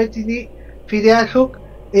হয়ে তিনি ফিরে আসুক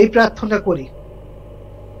এই প্রার্থনা করি।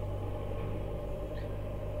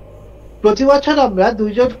 প্রতি বছর আমরা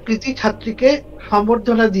দুইজন কৃতি ছাত্রীকে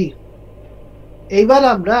সম্বর্ধনা দিই। এইবার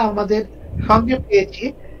আমরা আমাদের সঙ্গে পেয়েছি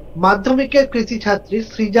মাধ্যমিকের কৃতি ছাত্রী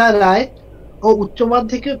সৃজা রায় ও উচ্চ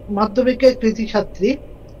মাধ্যমিকের কৃতি ছাত্রী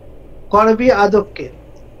করবী আদককে।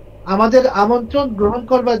 আমাদের আমন্ত্রণ গ্রহণ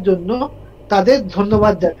করবার জন্য তাদের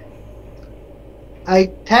ধন্যবাদ জানাই। I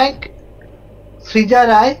thank Srija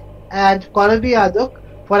Rai and Korabhi Adok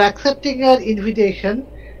for accepting our invitation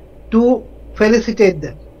to felicitate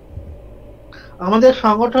them. আমাদের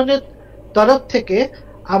সংগঠনের তরফ থেকে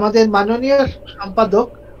আমাদের মাননীয় সম্পাদক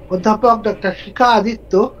অধ্যাপক ডক্টর শিখা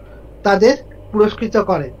আদিত্য তাদের পুরস্কৃত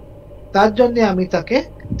করেন, তার জন্য আমি তাকে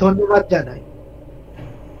ধন্যবাদ জানাই।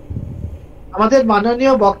 আমাদের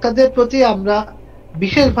মাননীয় বক্তাদের প্রতি আমরা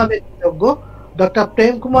বিশেষভাবে কৃতজ্ঞ। ডক্টর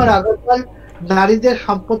প্রেম কুমার আগরওয়াল নারীদের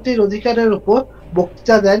সম্পত্তির অধিকারের উপর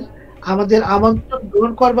বক্তৃতা দেন। আমাদের আমন্ত্রণ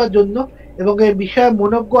গ্রহণ করবার জন্য এবং এই বিষয়ে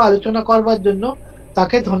মনোজ্ঞ আলোচনা করবার জন্য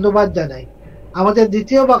তাকে ধন্যবাদ জানাই। আমাদের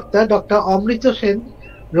দ্বিতীয় বক্তা ডক্টর অমৃত সেন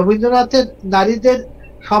রবীন্দ্রনাথের নারীদের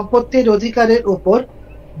সম্পত্তির অধিকারের উপর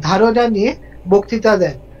ধারণা নিয়ে বক্তৃতা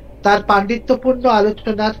দেন। তার পাণ্ডিত্যপূর্ণ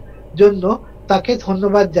আলোচনার জন্য তাকে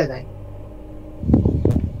ধন্যবাদ জানাই।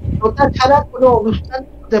 শ্রোতা ছাড়া কোনো অনুষ্ঠান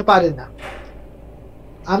হতে পারে না।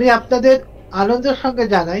 আমি আপনাদের আনন্দের সঙ্গে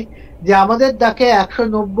জানাই যে আমাদের ডাকে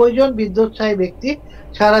 190 জন বিদ্যোৎসাহী ব্যক্তি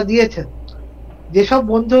সাড়া দিয়েছেন। যেসব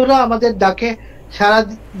বন্ধুরা আমাদের ডাকে সাড়া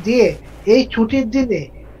দিয়ে এই ছুটির দিনে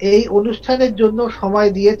এই অনুষ্ঠানের জন্য সময়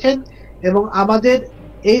দিয়েছেন এবং আমাদের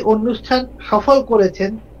এই অনুষ্ঠান সফল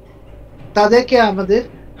করেছেন, তাদেরকে আমাদের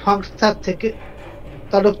সংস্থার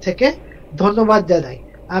তরফ থেকে ধন্যবাদ জানাই।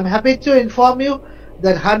 I'm happy to inform you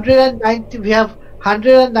that we have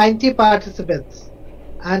 190 participants,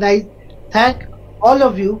 and I thank all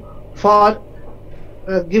of you for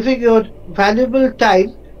giving your valuable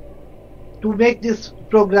time to make this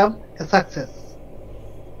program a success.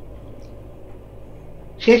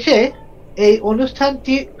 শেষে এই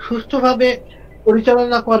অনুষ্ঠানটি সুষ্ঠুভাবে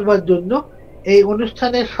পরিচালনা করবার জন্য এই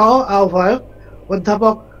অনুষ্ঠানের সহ আহ্বায়ক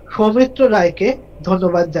অধ্যাপক সৌমিত্র রায়কে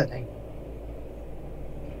ধন্যবাদ জানাই।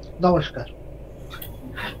 নমস্কার।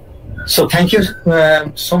 So thank you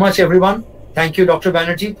so much, everyone. Thank you, Dr.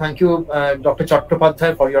 Banerjee. Thank you, Dr.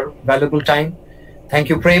 Chattopadhyay, for your valuable time. Thank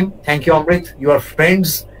you, Prem. Thank you, Amrit. You are friends.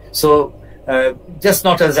 So just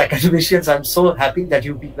not as academicians, I'm so happy that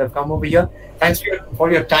you people have come over here. Thanks for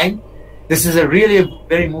your time. This is a really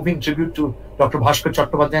very moving tribute to Dr. Bhaskar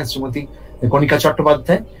Chattopadhyay and Srimati Kanika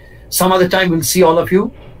Chattopadhyay. Some other time we'll see all of you.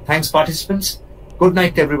 Thanks, participants. Good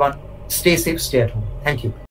night, everyone. Stay safe, stay at home. Thank you.